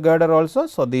side of the girder also.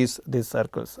 So, these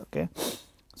circles. Okay.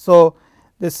 So,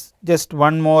 this just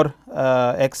one more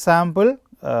example.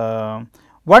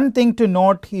 One thing to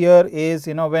note here is,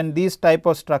 when these type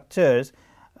of structures,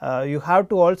 you have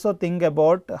to also think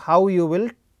about how you will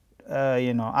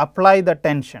apply the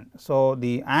tension. So,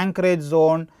 the anchorage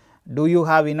zone, do you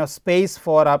have enough space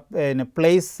for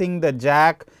placing the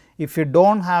jack? If you do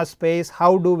not have space,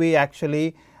 how do we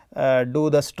actually do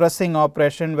the stressing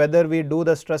operation, whether we do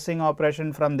the stressing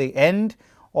operation from the end,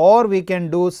 or we can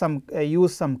do some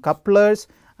use some couplers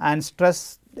and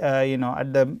stress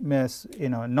at the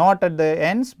not at the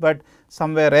ends, but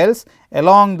somewhere else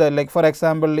along the, like for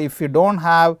example, if you do not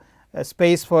have a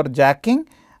space for jacking,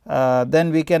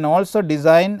 then we can also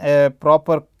design a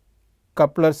proper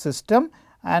coupler system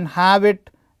and have it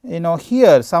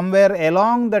here somewhere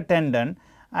along the tendon,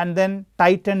 and then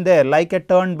tighten there like a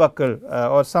turnbuckle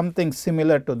or something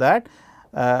similar to that.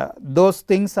 Those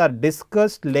things are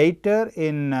discussed later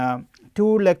in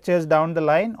 2 lectures down the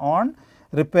line on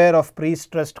repair of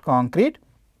pre-stressed concrete,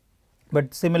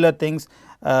 but similar things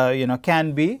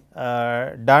can be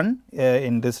done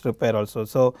in this repair also.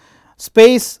 So,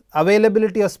 space,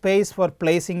 availability of space for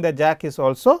placing the jack is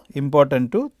also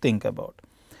important to think about.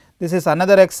 This is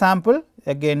another example,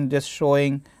 again just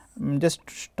showing, just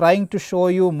trying to show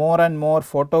you more and more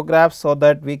photographs, so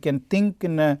that we can think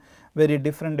in a very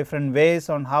different ways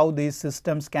on how these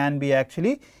systems can be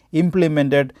actually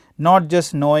implemented, not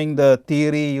just knowing the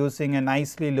theory using a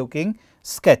nicely looking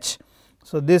sketch.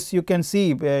 So, this you can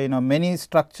see many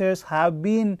structures have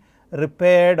been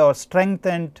repaired or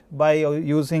strengthened by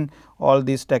using all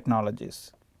these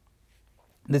technologies.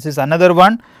 This is another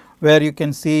one where you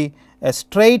can see a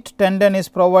straight tendon is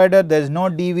provided, there is no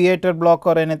deviator block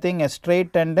or anything, a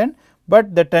straight tendon,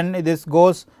 but the tendon, this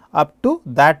goes up to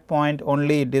that point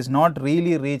only, it is not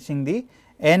really reaching the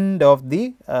end of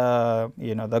the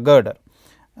the girder,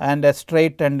 and a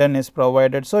straight tendon is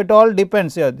provided. So, it all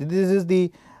depends here. This is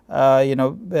the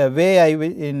way I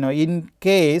will in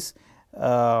case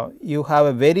you have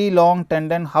a very long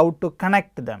tendon, how to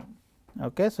connect them.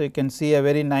 Okay. So, you can see a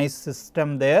very nice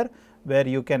system there, where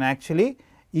you can actually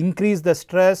increase the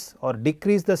stress or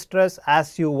decrease the stress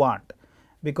as you want,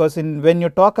 because when you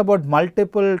talk about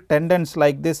multiple tendons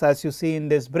like this, as you see in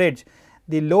this bridge,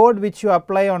 the load which you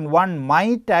apply on one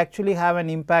might actually have an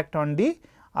impact on the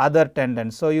other tendon.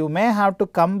 So, you may have to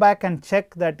come back and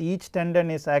check that each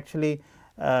tendon is actually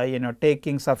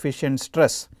taking sufficient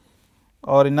stress,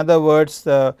 or in other words,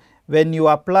 when you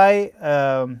apply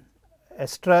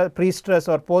pre-stress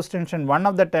or post tension one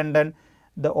of the tendon,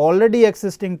 the already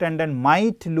existing tendon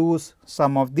might lose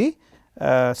some of the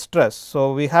stress.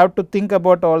 So, we have to think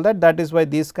about all that. That is why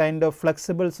these kind of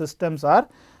flexible systems are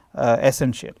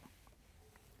essential.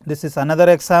 This is another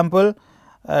example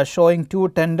showing 2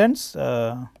 tendons,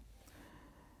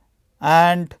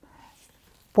 and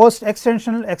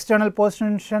external post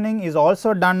tensioning is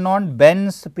also done on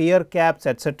bends, pier caps,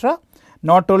 etc.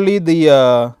 Not only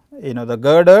the the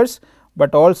girders,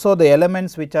 but also the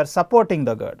elements which are supporting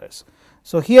the girders.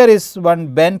 So, here is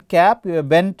one bent cap,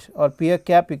 bent or pier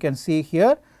cap, you can see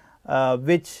here,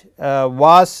 which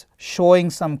was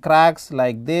showing some cracks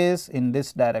like this in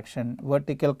this direction,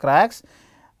 vertical cracks,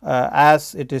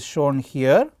 as it is shown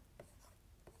here.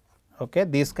 Okay,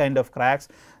 these kind of cracks.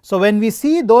 So, when we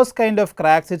see those kind of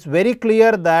cracks, it is very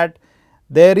clear that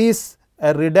there is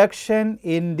a reduction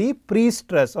in the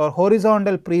pre-stress, or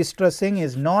horizontal pre-stressing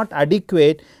is not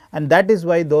adequate, and that is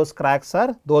why those cracks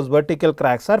are, those vertical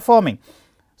cracks are forming.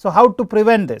 So, how to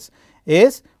prevent this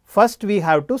is, first we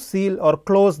have to seal or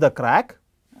close the crack,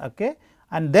 okay,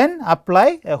 and then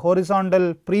apply a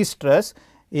horizontal pre-stress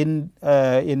in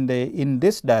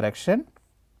this direction.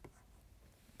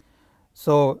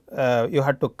 So, you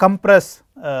have to compress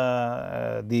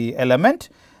the element,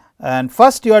 and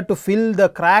first you have to fill the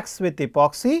cracks with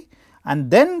epoxy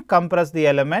and then compress the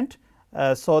element,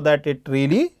 so that it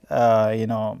really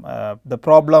the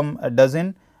problem does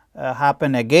not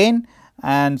happen again.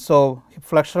 And so,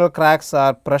 flexural cracks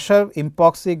are pressure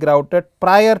epoxy grouted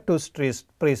prior to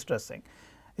pre-stressing.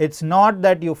 It is not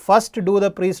that you first do the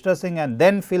pre-stressing and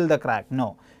then fill the crack,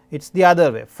 no, it is the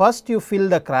other way. First you fill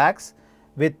the cracks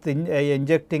with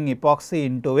injecting epoxy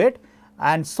into it,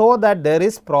 and so that there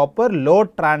is proper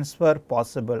load transfer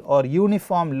possible, or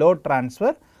uniform load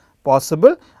transfer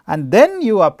possible, and then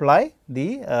you apply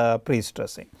the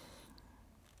pre-stressing.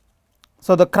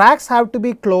 So, the cracks have to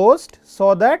be closed,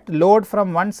 so that load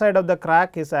from one side of the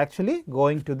crack is actually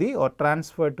going to the, or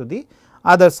transferred to the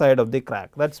other side of the crack.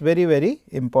 That is very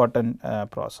important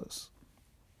process.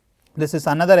 This is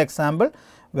another example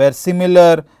where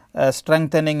similar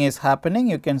strengthening is happening.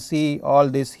 You can see all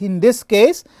this. In this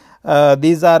case,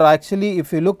 these are actually,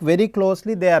 if you look very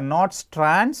closely, they are not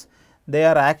strands, they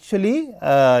are actually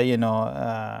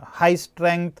high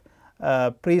strength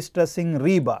pre-stressing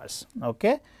rebars.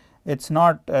 Okay, it is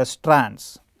not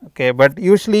strands. Okay, but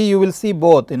usually you will see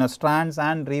both, strands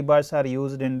and rebars are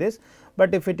used in this,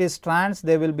 but if it is strands,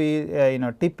 they will be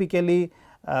typically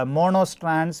mono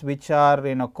strands which are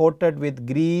coated with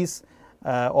grease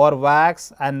or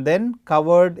wax and then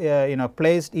covered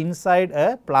placed inside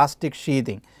a plastic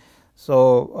sheathing.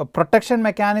 So, protection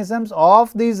mechanisms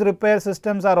of these repair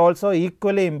systems are also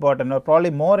equally important or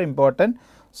probably more important,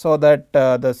 so that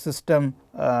the system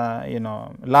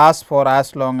lasts for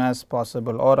as long as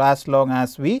possible or as long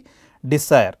as we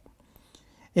desire.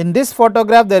 In this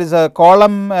photograph, there is a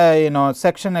column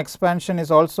section expansion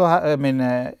is also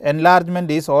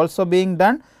enlargement is also being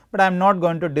done, but I am not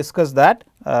going to discuss that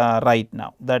right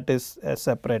now, that is a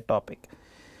separate topic.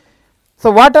 So,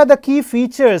 what are the key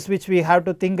features which we have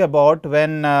to think about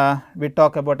when we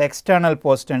talk about external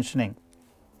post tensioning?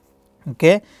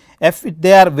 Okay.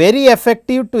 They are very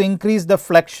effective to increase the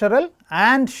flexural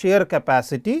and shear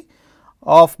capacity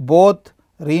of both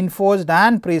reinforced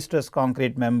and pre-stressed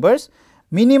concrete members.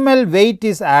 Minimal weight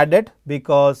is added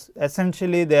because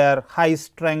essentially they are high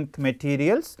strength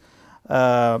materials,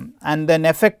 and then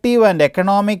effective and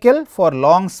economical for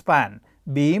long span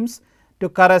beams to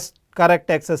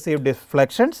correct excessive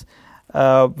deflections.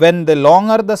 When the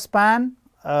longer the span,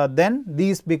 then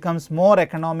these becomes more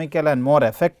economical and more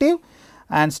effective,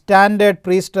 and standard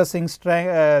pre-stressing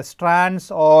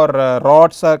strands or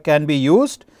rods can be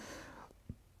used.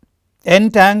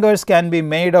 End tankers can be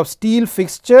made of steel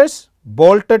fixtures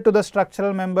bolted to the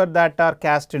structural member that are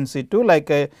cast in situ, like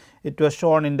it was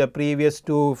shown in the previous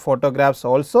two photographs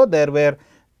also. There were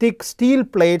thick steel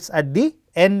plates at the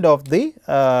end of the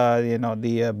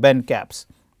bend caps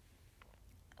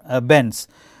bends.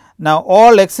 Now,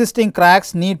 all existing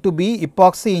cracks need to be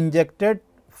epoxy injected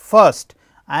first,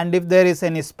 and if there is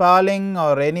any spalling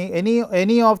or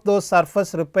any of those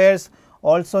surface repairs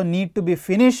also need to be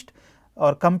finished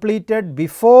or completed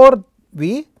before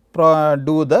we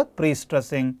do the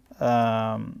pre-stressing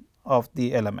of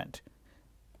the element.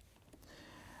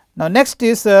 Now, next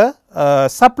is a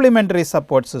supplementary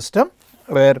support system,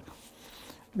 where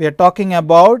we are talking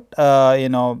about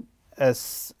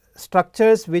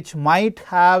structures which might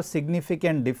have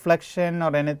significant deflection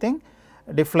or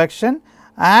deflection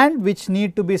and which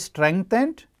need to be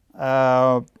strengthened.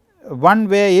 One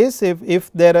way is if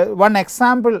there are, one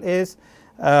example is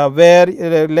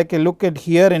where like look at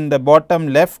here in the bottom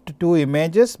left two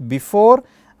images before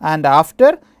and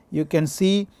after, you can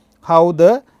see how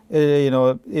the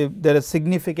if there is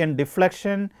significant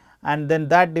deflection, and then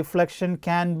that deflection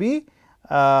can be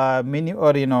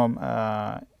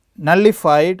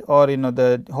nullified, or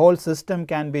the whole system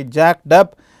can be jacked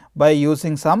up by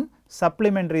using some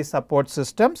supplementary support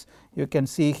systems. You can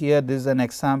see here, this is an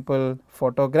example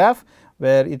photograph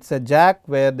where it is a jack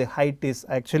where the height is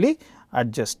actually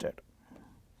adjusted.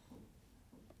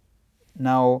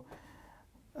 Now,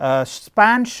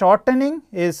 span shortening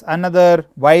is another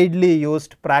widely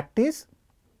used practice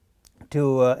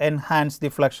to enhance the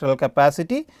flexural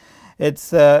capacity. It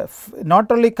is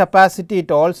not only capacity,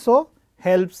 it also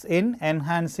helps in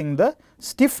enhancing the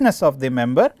stiffness of the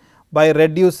member by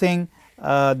reducing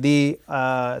the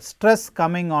stress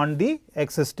coming on the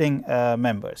existing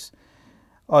members,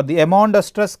 or the amount of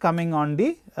stress coming on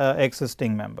the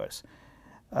existing members.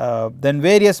 Then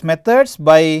various methods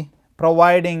by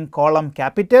providing column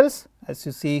capitals, as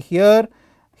you see here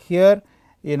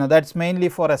that is mainly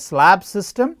for a slab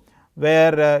system,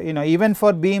 where even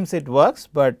for beams it works,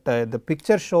 but the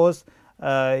picture shows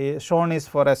shown is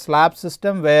for a slab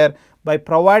system, where by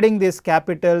providing these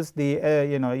capitals the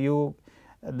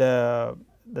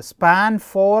the span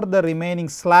for the remaining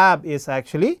slab is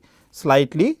actually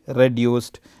slightly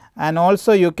reduced. And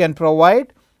also you can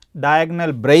provide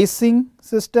diagonal bracing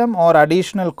system or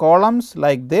additional columns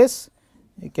like this.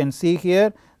 You can see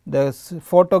here the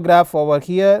photograph over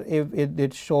here,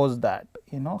 it shows that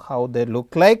how they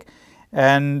look like.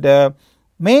 And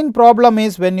main problem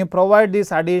is when you provide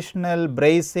this additional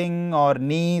bracing or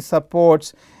knee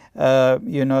supports,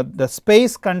 the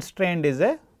space constraint is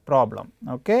a problem,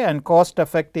 okay, and cost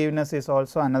effectiveness is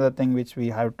also another thing which we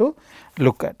have to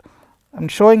look at. I am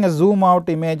showing a zoom out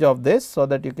image of this, so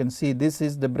that you can see this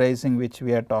is the bracing which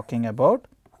we are talking about.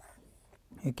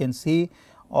 You can see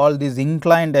all these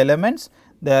inclined elements,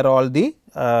 they are all the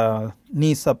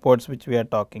knee supports which we are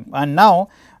talking. And now,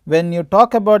 when you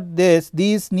talk about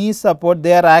these knee support,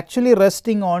 they are actually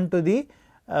resting on to the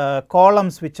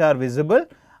columns which are visible,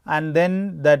 and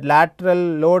then that lateral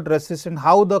load resistance,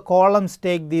 how the columns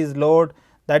take these load,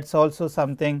 that is also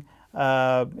something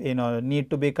need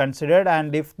to be considered,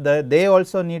 and if they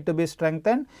also need to be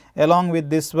strengthened along with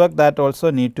this work, that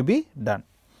also need to be done.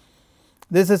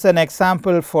 This is an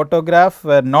example photograph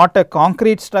where not a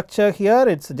concrete structure here,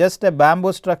 it is just a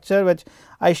bamboo structure which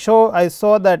I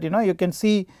saw that you can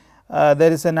see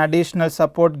there is an additional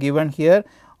support given here.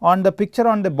 On the picture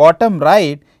on the bottom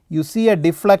right, you see a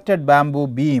deflected bamboo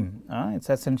beam, it is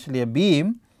essentially a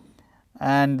beam,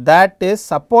 and that is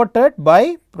supported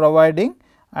by providing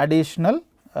additional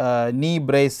knee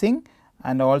bracing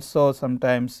and also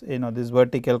sometimes this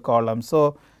vertical column.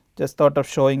 So, just thought of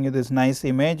showing you this nice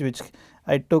image which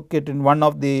I took it in one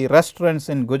of the restaurants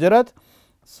in Gujarat.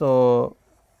 So,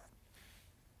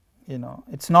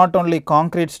 it is not only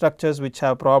concrete structures which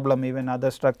have problem, even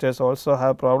other structures also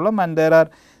have problem, and there are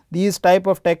these type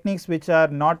of techniques which are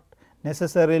not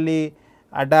necessarily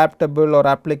adaptable or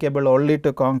applicable only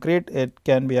to concrete, it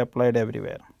can be applied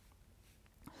everywhere.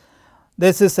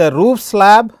 This is a roof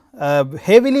slab,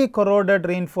 heavily corroded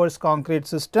reinforced concrete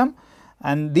system,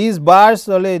 and these bars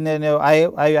only,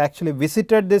 I actually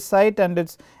visited this site, and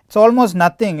it's almost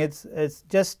nothing, it's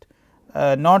just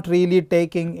not really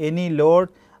taking any load.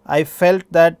 I felt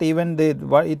that even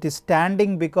it is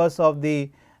standing because of the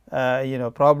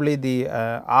probably the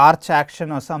arch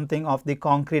action or something of the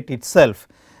concrete itself.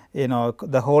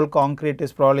 The whole concrete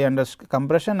is probably under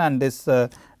compression, and this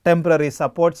temporary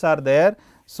supports are there.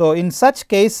 So, in such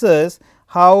cases,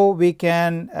 how we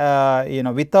can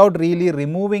without really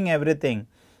removing everything,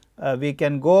 we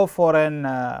can go for an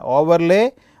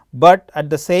overlay, but at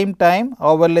the same time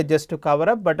overlay just to cover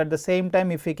up, but at the same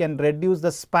time if we can reduce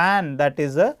the span, that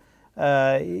is a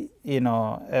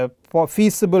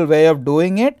feasible way of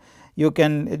doing it. You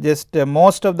can just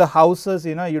most of the houses,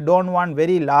 you do not want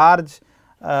very large,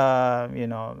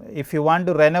 if you want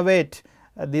to renovate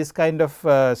these kind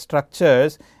of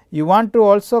structures, you want to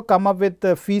also come up with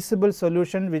a feasible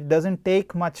solution which does not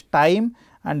take much time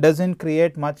and does not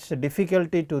create much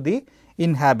difficulty to the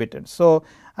inhabitants. So,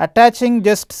 attaching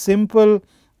just simple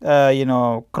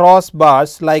cross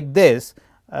bars like this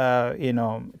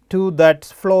to that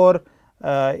floor,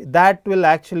 that will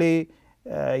actually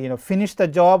finish the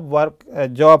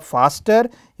job faster.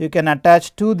 You can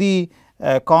attach to the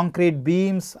concrete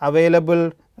beams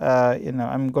available, I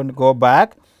am going to go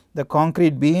back the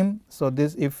concrete beam. So,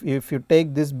 this if you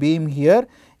take this beam here,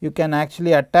 you can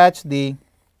actually attach the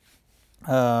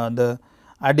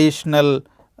additional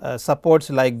supports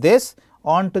like this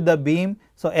onto the beam.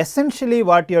 So, essentially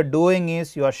what you are doing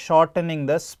is you are shortening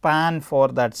the span for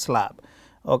that slab.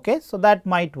 Okay. So, that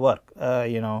might work,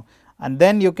 and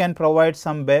then you can provide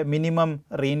some minimum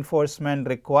reinforcement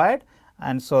required,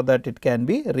 and so that it can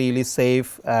be really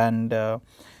safe, and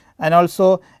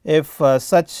also if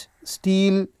such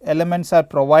steel elements are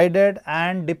provided,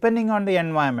 and depending on the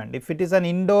environment, if it is an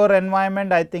indoor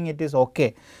environment, I think it is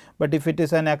okay, but if it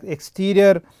is an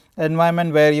exterior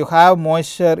environment where you have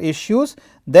moisture issues,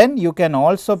 then you can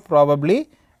also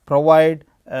probably provide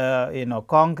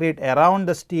concrete around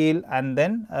the steel, and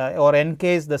then or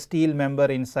encase the steel member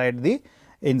inside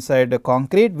the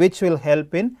concrete, which will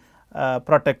help in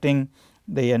protecting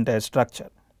the entire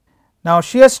structure. Now,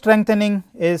 shear strengthening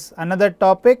is another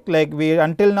topic, like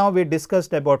until now we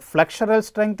discussed about flexural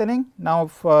strengthening. Now,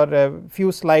 for a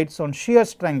few slides on shear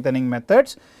strengthening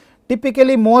methods.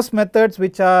 Typically, most methods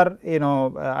which are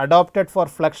adopted for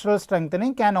flexural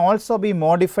strengthening can also be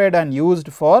modified and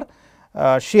used for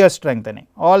shear strengthening.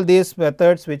 All these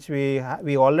methods which we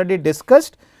already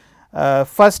discussed.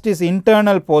 First is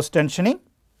internal post tensioning,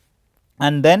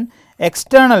 and then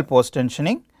external post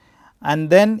tensioning,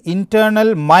 and then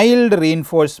internal mild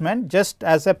reinforcement just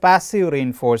as a passive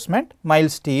reinforcement, mild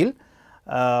steel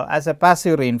as a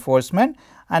passive reinforcement,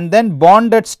 and then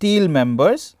bonded steel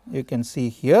members you can see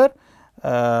here,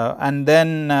 and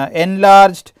then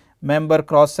enlarged member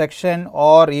cross section,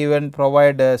 or even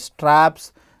provide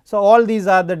straps. So, all these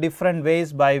are the different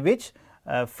ways by which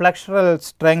flexural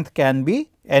strength can be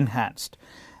enhanced.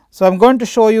 So, I am going to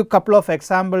show you couple of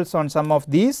examples on some of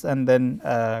these, and then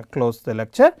close the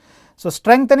lecture. So,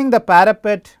 strengthening the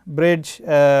parapet bridge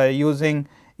using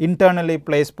internally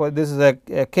placed, this is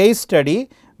a case study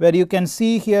where you can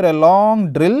see here a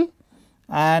long drill,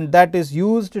 and that is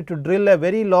used to drill a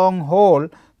very long hole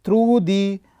through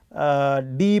the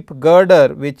deep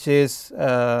girder, which is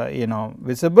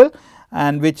visible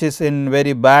and which is in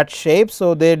very bad shape.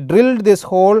 So, they drilled this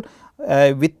hole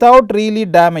without really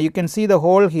damage. You can see the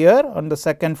hole here on the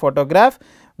second photograph,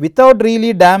 without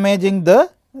really damaging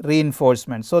the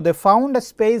reinforcement. So, they found a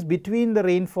space between the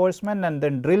reinforcement and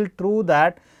then drilled through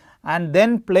that and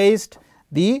then placed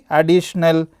the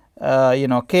additional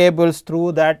cables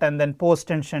through that and then post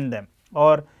tensioned them,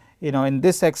 or in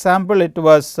this example it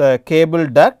was a cable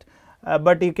duct,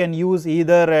 but you can use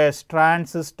either a strand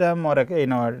system or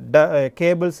a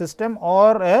cable system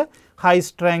or a high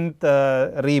strength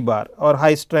rebar or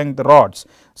high strength rods.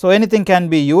 So, anything can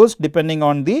be used depending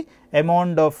on the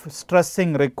amount of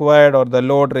stressing required or the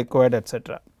load required,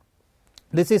 etc.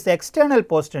 This is external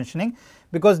post tensioning,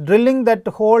 because drilling that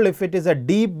hole, if it is a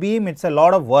deep beam, it is a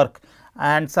lot of work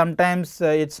and sometimes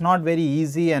it is not very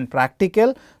easy and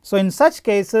practical. So, in such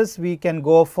cases we can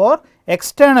go for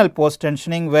external post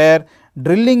tensioning, where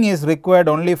drilling is required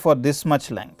only for this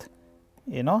much length,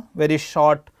 very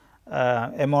short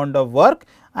amount of work,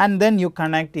 and then you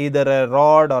connect either a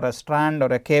rod or a strand or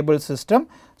a cable system,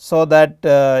 so that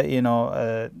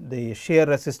the shear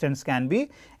resistance can be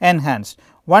enhanced.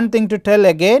 One thing to tell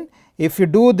again, if you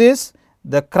do this,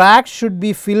 the crack should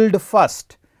be filled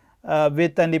first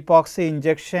with an epoxy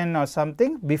injection or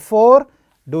something before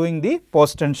doing the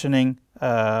post tensioning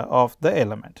of the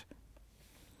element.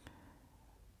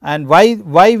 And why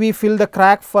we fill the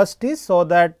crack first is so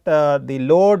that the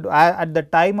load at the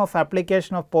time of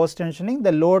application of post tensioning,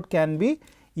 the load can be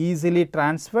easily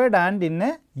transferred and in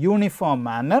a uniform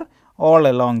manner all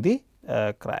along the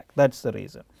crack. That is the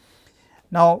reason.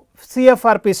 Now,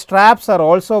 CFRP straps are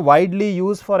also widely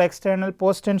used for external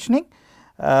post tensioning,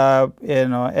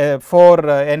 for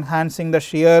enhancing the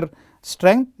shear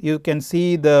strength. You can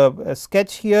see the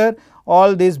sketch here.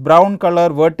 All these brown color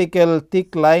vertical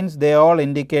thick lines, they all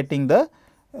indicating the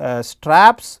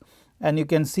straps, and you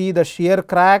can see the shear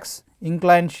cracks,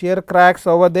 inclined shear cracks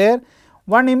over there.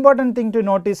 One important thing to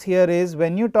notice here is,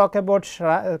 when you talk about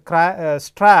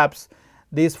straps,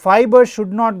 these fibers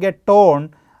should not get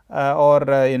torn, or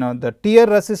the tear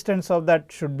resistance of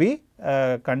that should be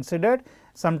considered.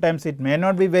 Sometimes it may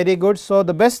not be very good. So,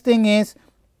 the best thing is,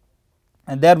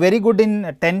 they are very good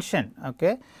in tension,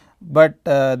 okay, but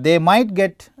they might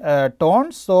get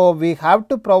torn. So, we have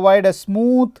to provide a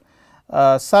smooth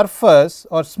surface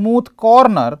or smooth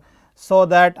corner, so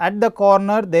that at the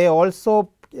corner they also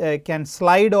can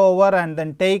slide over and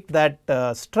then take that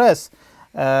stress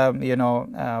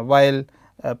while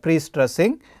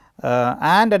pre-stressing,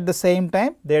 and at the same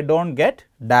time they do not get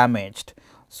damaged.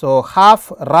 So,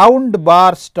 half round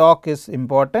bar stock is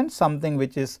important, something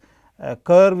which is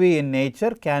curvy in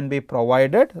nature can be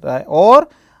provided, or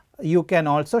you can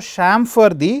also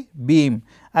chamfer the beam.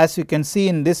 As you can see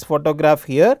in this photograph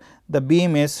here, the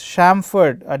beam is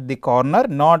chamfered at the corner,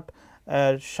 not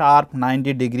a sharp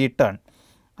 90-degree turn.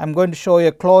 I am going to show you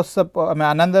a close up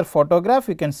another photograph.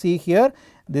 You can see here,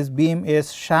 this beam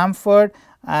is chamfered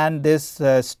and this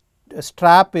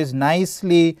strap is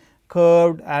nicely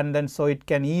curved, and then so it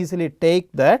can easily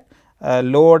take that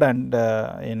load and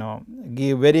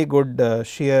give very good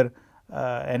shear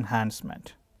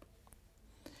enhancement.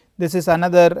 This is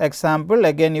another example.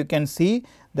 Again, you can see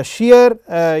the shear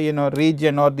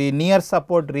region or the near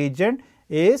support region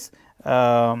is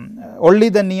only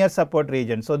the near support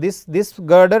region. So, this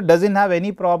girder does not have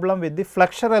any problem with the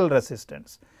flexural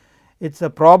resistance. Its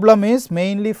problem is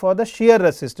mainly for the shear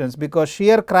resistance, because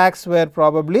shear cracks were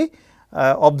probably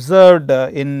observed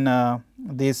in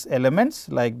these elements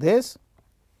like this,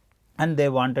 and they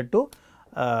wanted to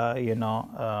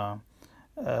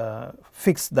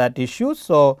fix that issue.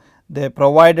 So, they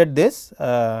provided this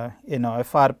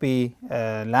FRP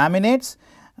laminates,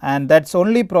 and that is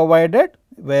only provided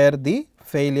where the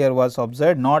failure was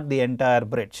observed, not the entire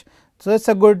bridge. So, it is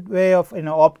a good way of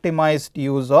optimized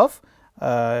use of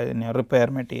repair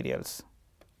materials.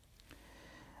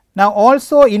 Now,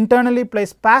 also internally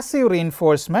placed passive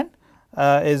reinforcement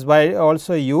is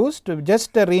also used.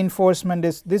 Just a reinforcement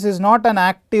is, this is not an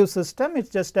active system, it is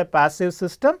just a passive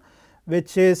system,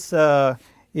 which is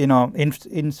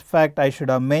in fact I should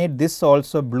have made this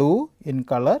also blue in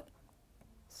color,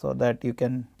 so that you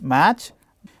can match.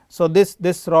 So,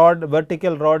 this rod,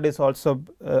 vertical rod, is also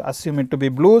assume it to be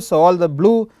blue. So, all the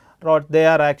blue rod, they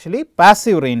are actually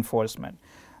passive reinforcement.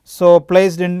 So,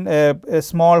 placed in a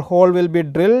small hole will be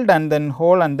drilled and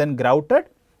then grouted.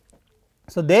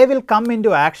 So, they will come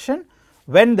into action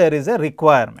when there is a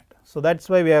requirement. So, that is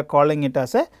why we are calling it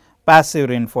as a passive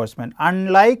reinforcement,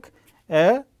 unlike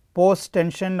a post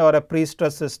tension or a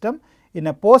pre-stress system. In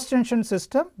a post tension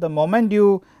system, the moment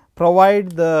you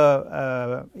provide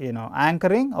the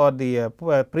anchoring or the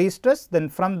pre-stress, then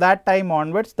from that time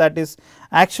onwards, that is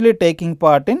actually taking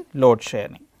part in load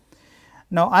sharing.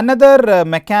 Now, another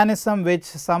mechanism which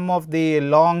some of the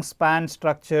long span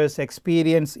structures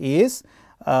experience is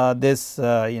this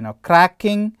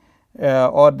cracking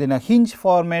or hinge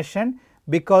formation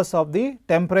because of the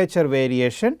temperature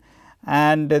variation,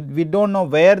 and we do not know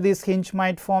where this hinge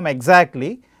might form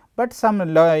exactly, but some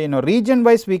region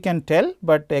wise we can tell,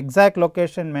 but exact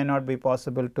location may not be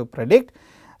possible to predict.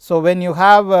 So, when you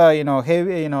have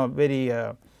heavy very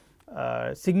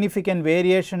significant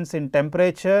variations in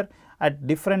temperature at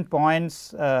different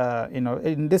points,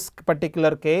 in this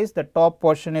particular case the top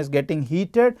portion is getting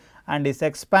heated and is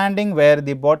expanding, where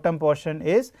the bottom portion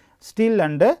is still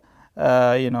under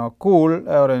cool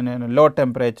or in low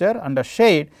temperature under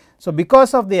shade. So,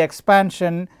 because of the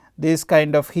expansion, these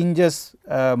kind of hinges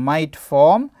might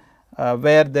form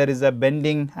where there is a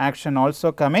bending action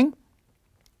also coming.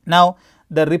 Now,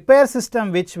 the repair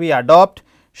system which we adopt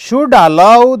should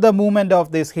allow the movement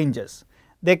of these hinges.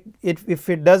 If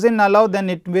it does not allow, then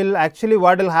it will actually,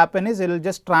 what will happen is it will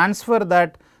just transfer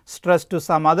that stress to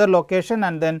some other location,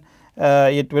 and then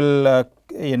it will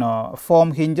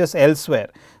form hinges elsewhere.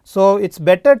 So, it is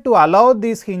better to allow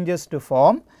these hinges to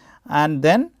form and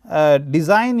then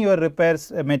design your repair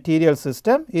material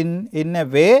system in a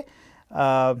way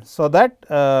so that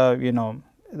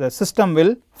the system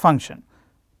will function.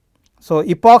 So,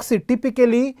 epoxy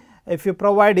typically, if you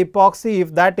provide epoxy,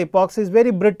 if that epoxy is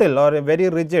very brittle or very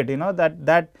rigid,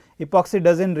 that epoxy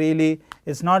does not really,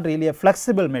 is not really a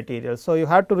flexible material. So, you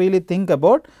have to really think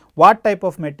about what type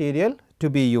of material to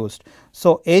be used.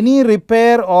 So, any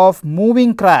repair of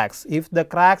moving cracks, if the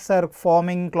cracks are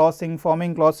forming, closing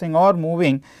or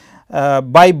moving,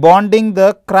 by bonding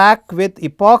the crack with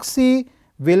epoxy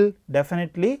will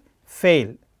definitely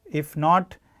fail, if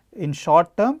not in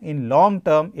short term, in long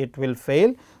term it will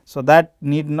fail. So, that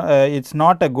it is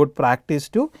not a good practice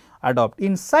to adopt.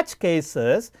 In such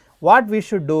cases, what we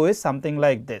should do is something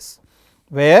like this,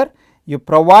 where you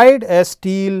provide a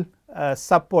steel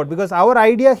support, because our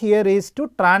idea here is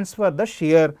to transfer the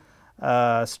shear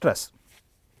stress.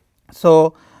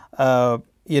 So,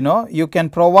 you can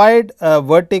provide a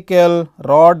vertical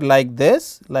rod like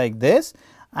this,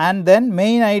 and then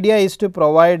main idea is to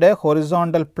provide a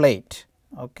horizontal plate.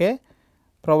 Okay,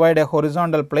 provide a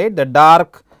horizontal plate, the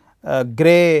dark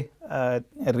gray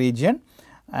region,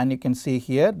 and you can see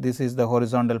here this is the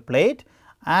horizontal plate,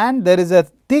 and there is a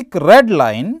thick red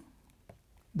line.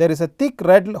 There is a thick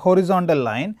red horizontal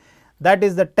line, that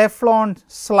is the Teflon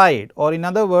slide, or in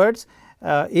other words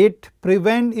it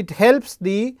helps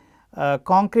the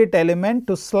concrete element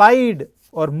to slide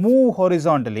or move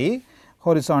horizontally.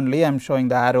 I am showing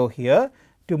the arrow here,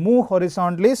 to move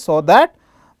horizontally, so that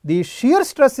the shear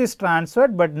stress is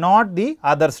transferred, but not the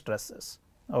other stresses.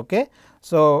 Okay.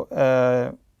 So,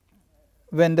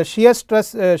 when the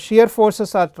shear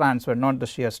forces are transferred, not the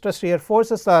shear stress, shear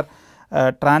forces are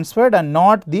transferred and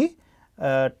not the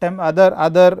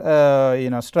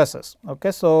other stresses.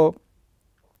 Okay. So,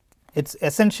 it is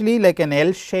essentially like an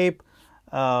L shape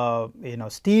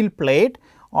steel plate,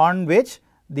 on which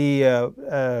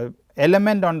the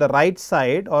element on the right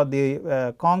side, or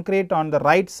the concrete on the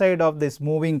right side of this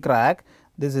moving crack,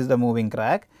 this is the moving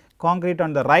crack, concrete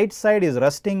on the right side is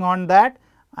resting on that,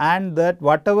 and that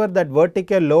whatever that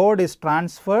vertical load is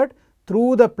transferred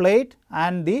through the plate,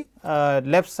 and the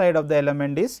left side of the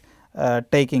element is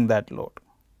taking that load.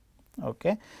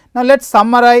 Okay. Now, let us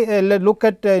summarize, look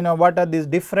at what are these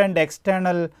different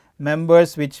external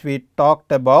members which we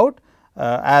talked about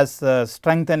as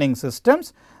strengthening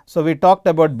systems. So, we talked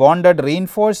about bonded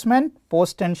reinforcement,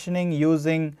 post tensioning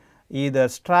using either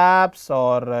straps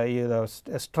or either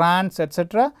strands,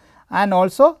 etc., and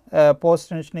also post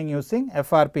tensioning using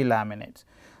FRP laminates.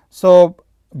 So,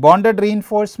 bonded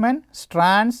reinforcement,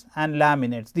 strands and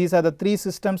laminates, these are the three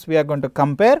systems we are going to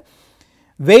compare.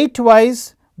 Weight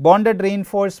wise, bonded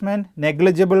reinforcement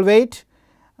negligible weight,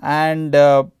 and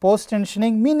post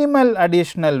tensioning minimal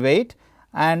additional weight,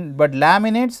 but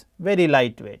laminates very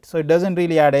lightweight. So, it does not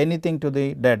really add anything to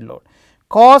the dead load.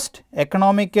 Cost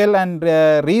economical and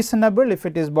reasonable if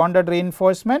it is bonded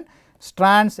reinforcement,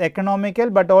 strands economical,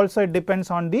 but also it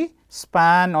depends on the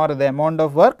span or the amount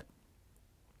of work,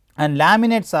 and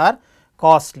laminates are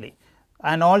costly,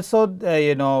 and also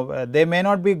they may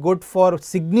not be good for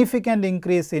significant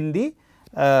increase in the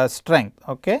strength.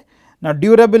 Okay. Now,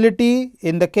 durability,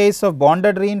 in the case of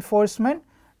bonded reinforcement,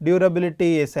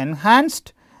 durability is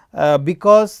enhanced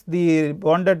because the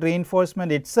bonded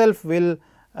reinforcement itself will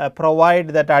provide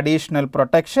that additional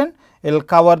protection, it will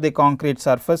cover the concrete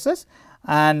surfaces,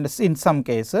 and in some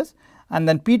cases, and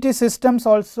then PT systems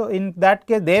also, in that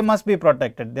case they must be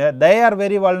protected, they are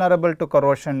very vulnerable to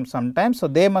corrosion sometimes. So,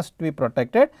 they must be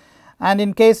protected, and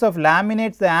in case of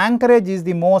laminates, the anchorage is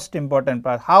the most important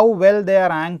part, how well they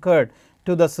are anchored to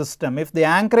to the system. If the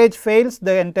anchorage fails,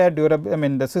 the entire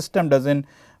the system does not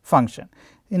function.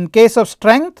 In case of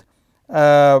strength,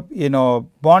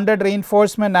 bonded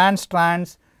reinforcement and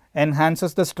strands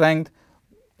enhances the strength.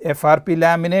 FRP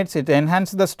laminates, it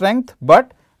enhances the strength,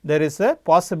 but there is a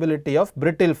possibility of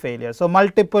brittle failure. So,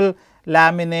 multiple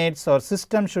laminates or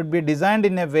system should be designed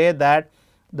in a way that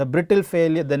the brittle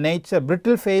failure,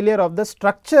 brittle failure of the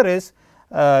structure is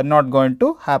not going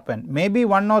to happen. Maybe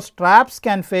one or straps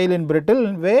can fail in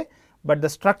brittle way, but the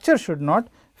structure should not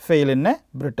fail in a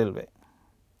brittle way.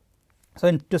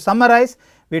 So, to summarize,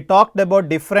 we talked about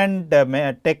different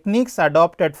techniques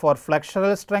adopted for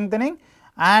flexural strengthening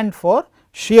and for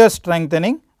shear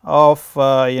strengthening of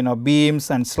beams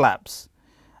and slabs.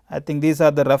 I think these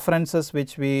are the references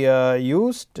which we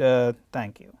used.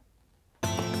 Thank you.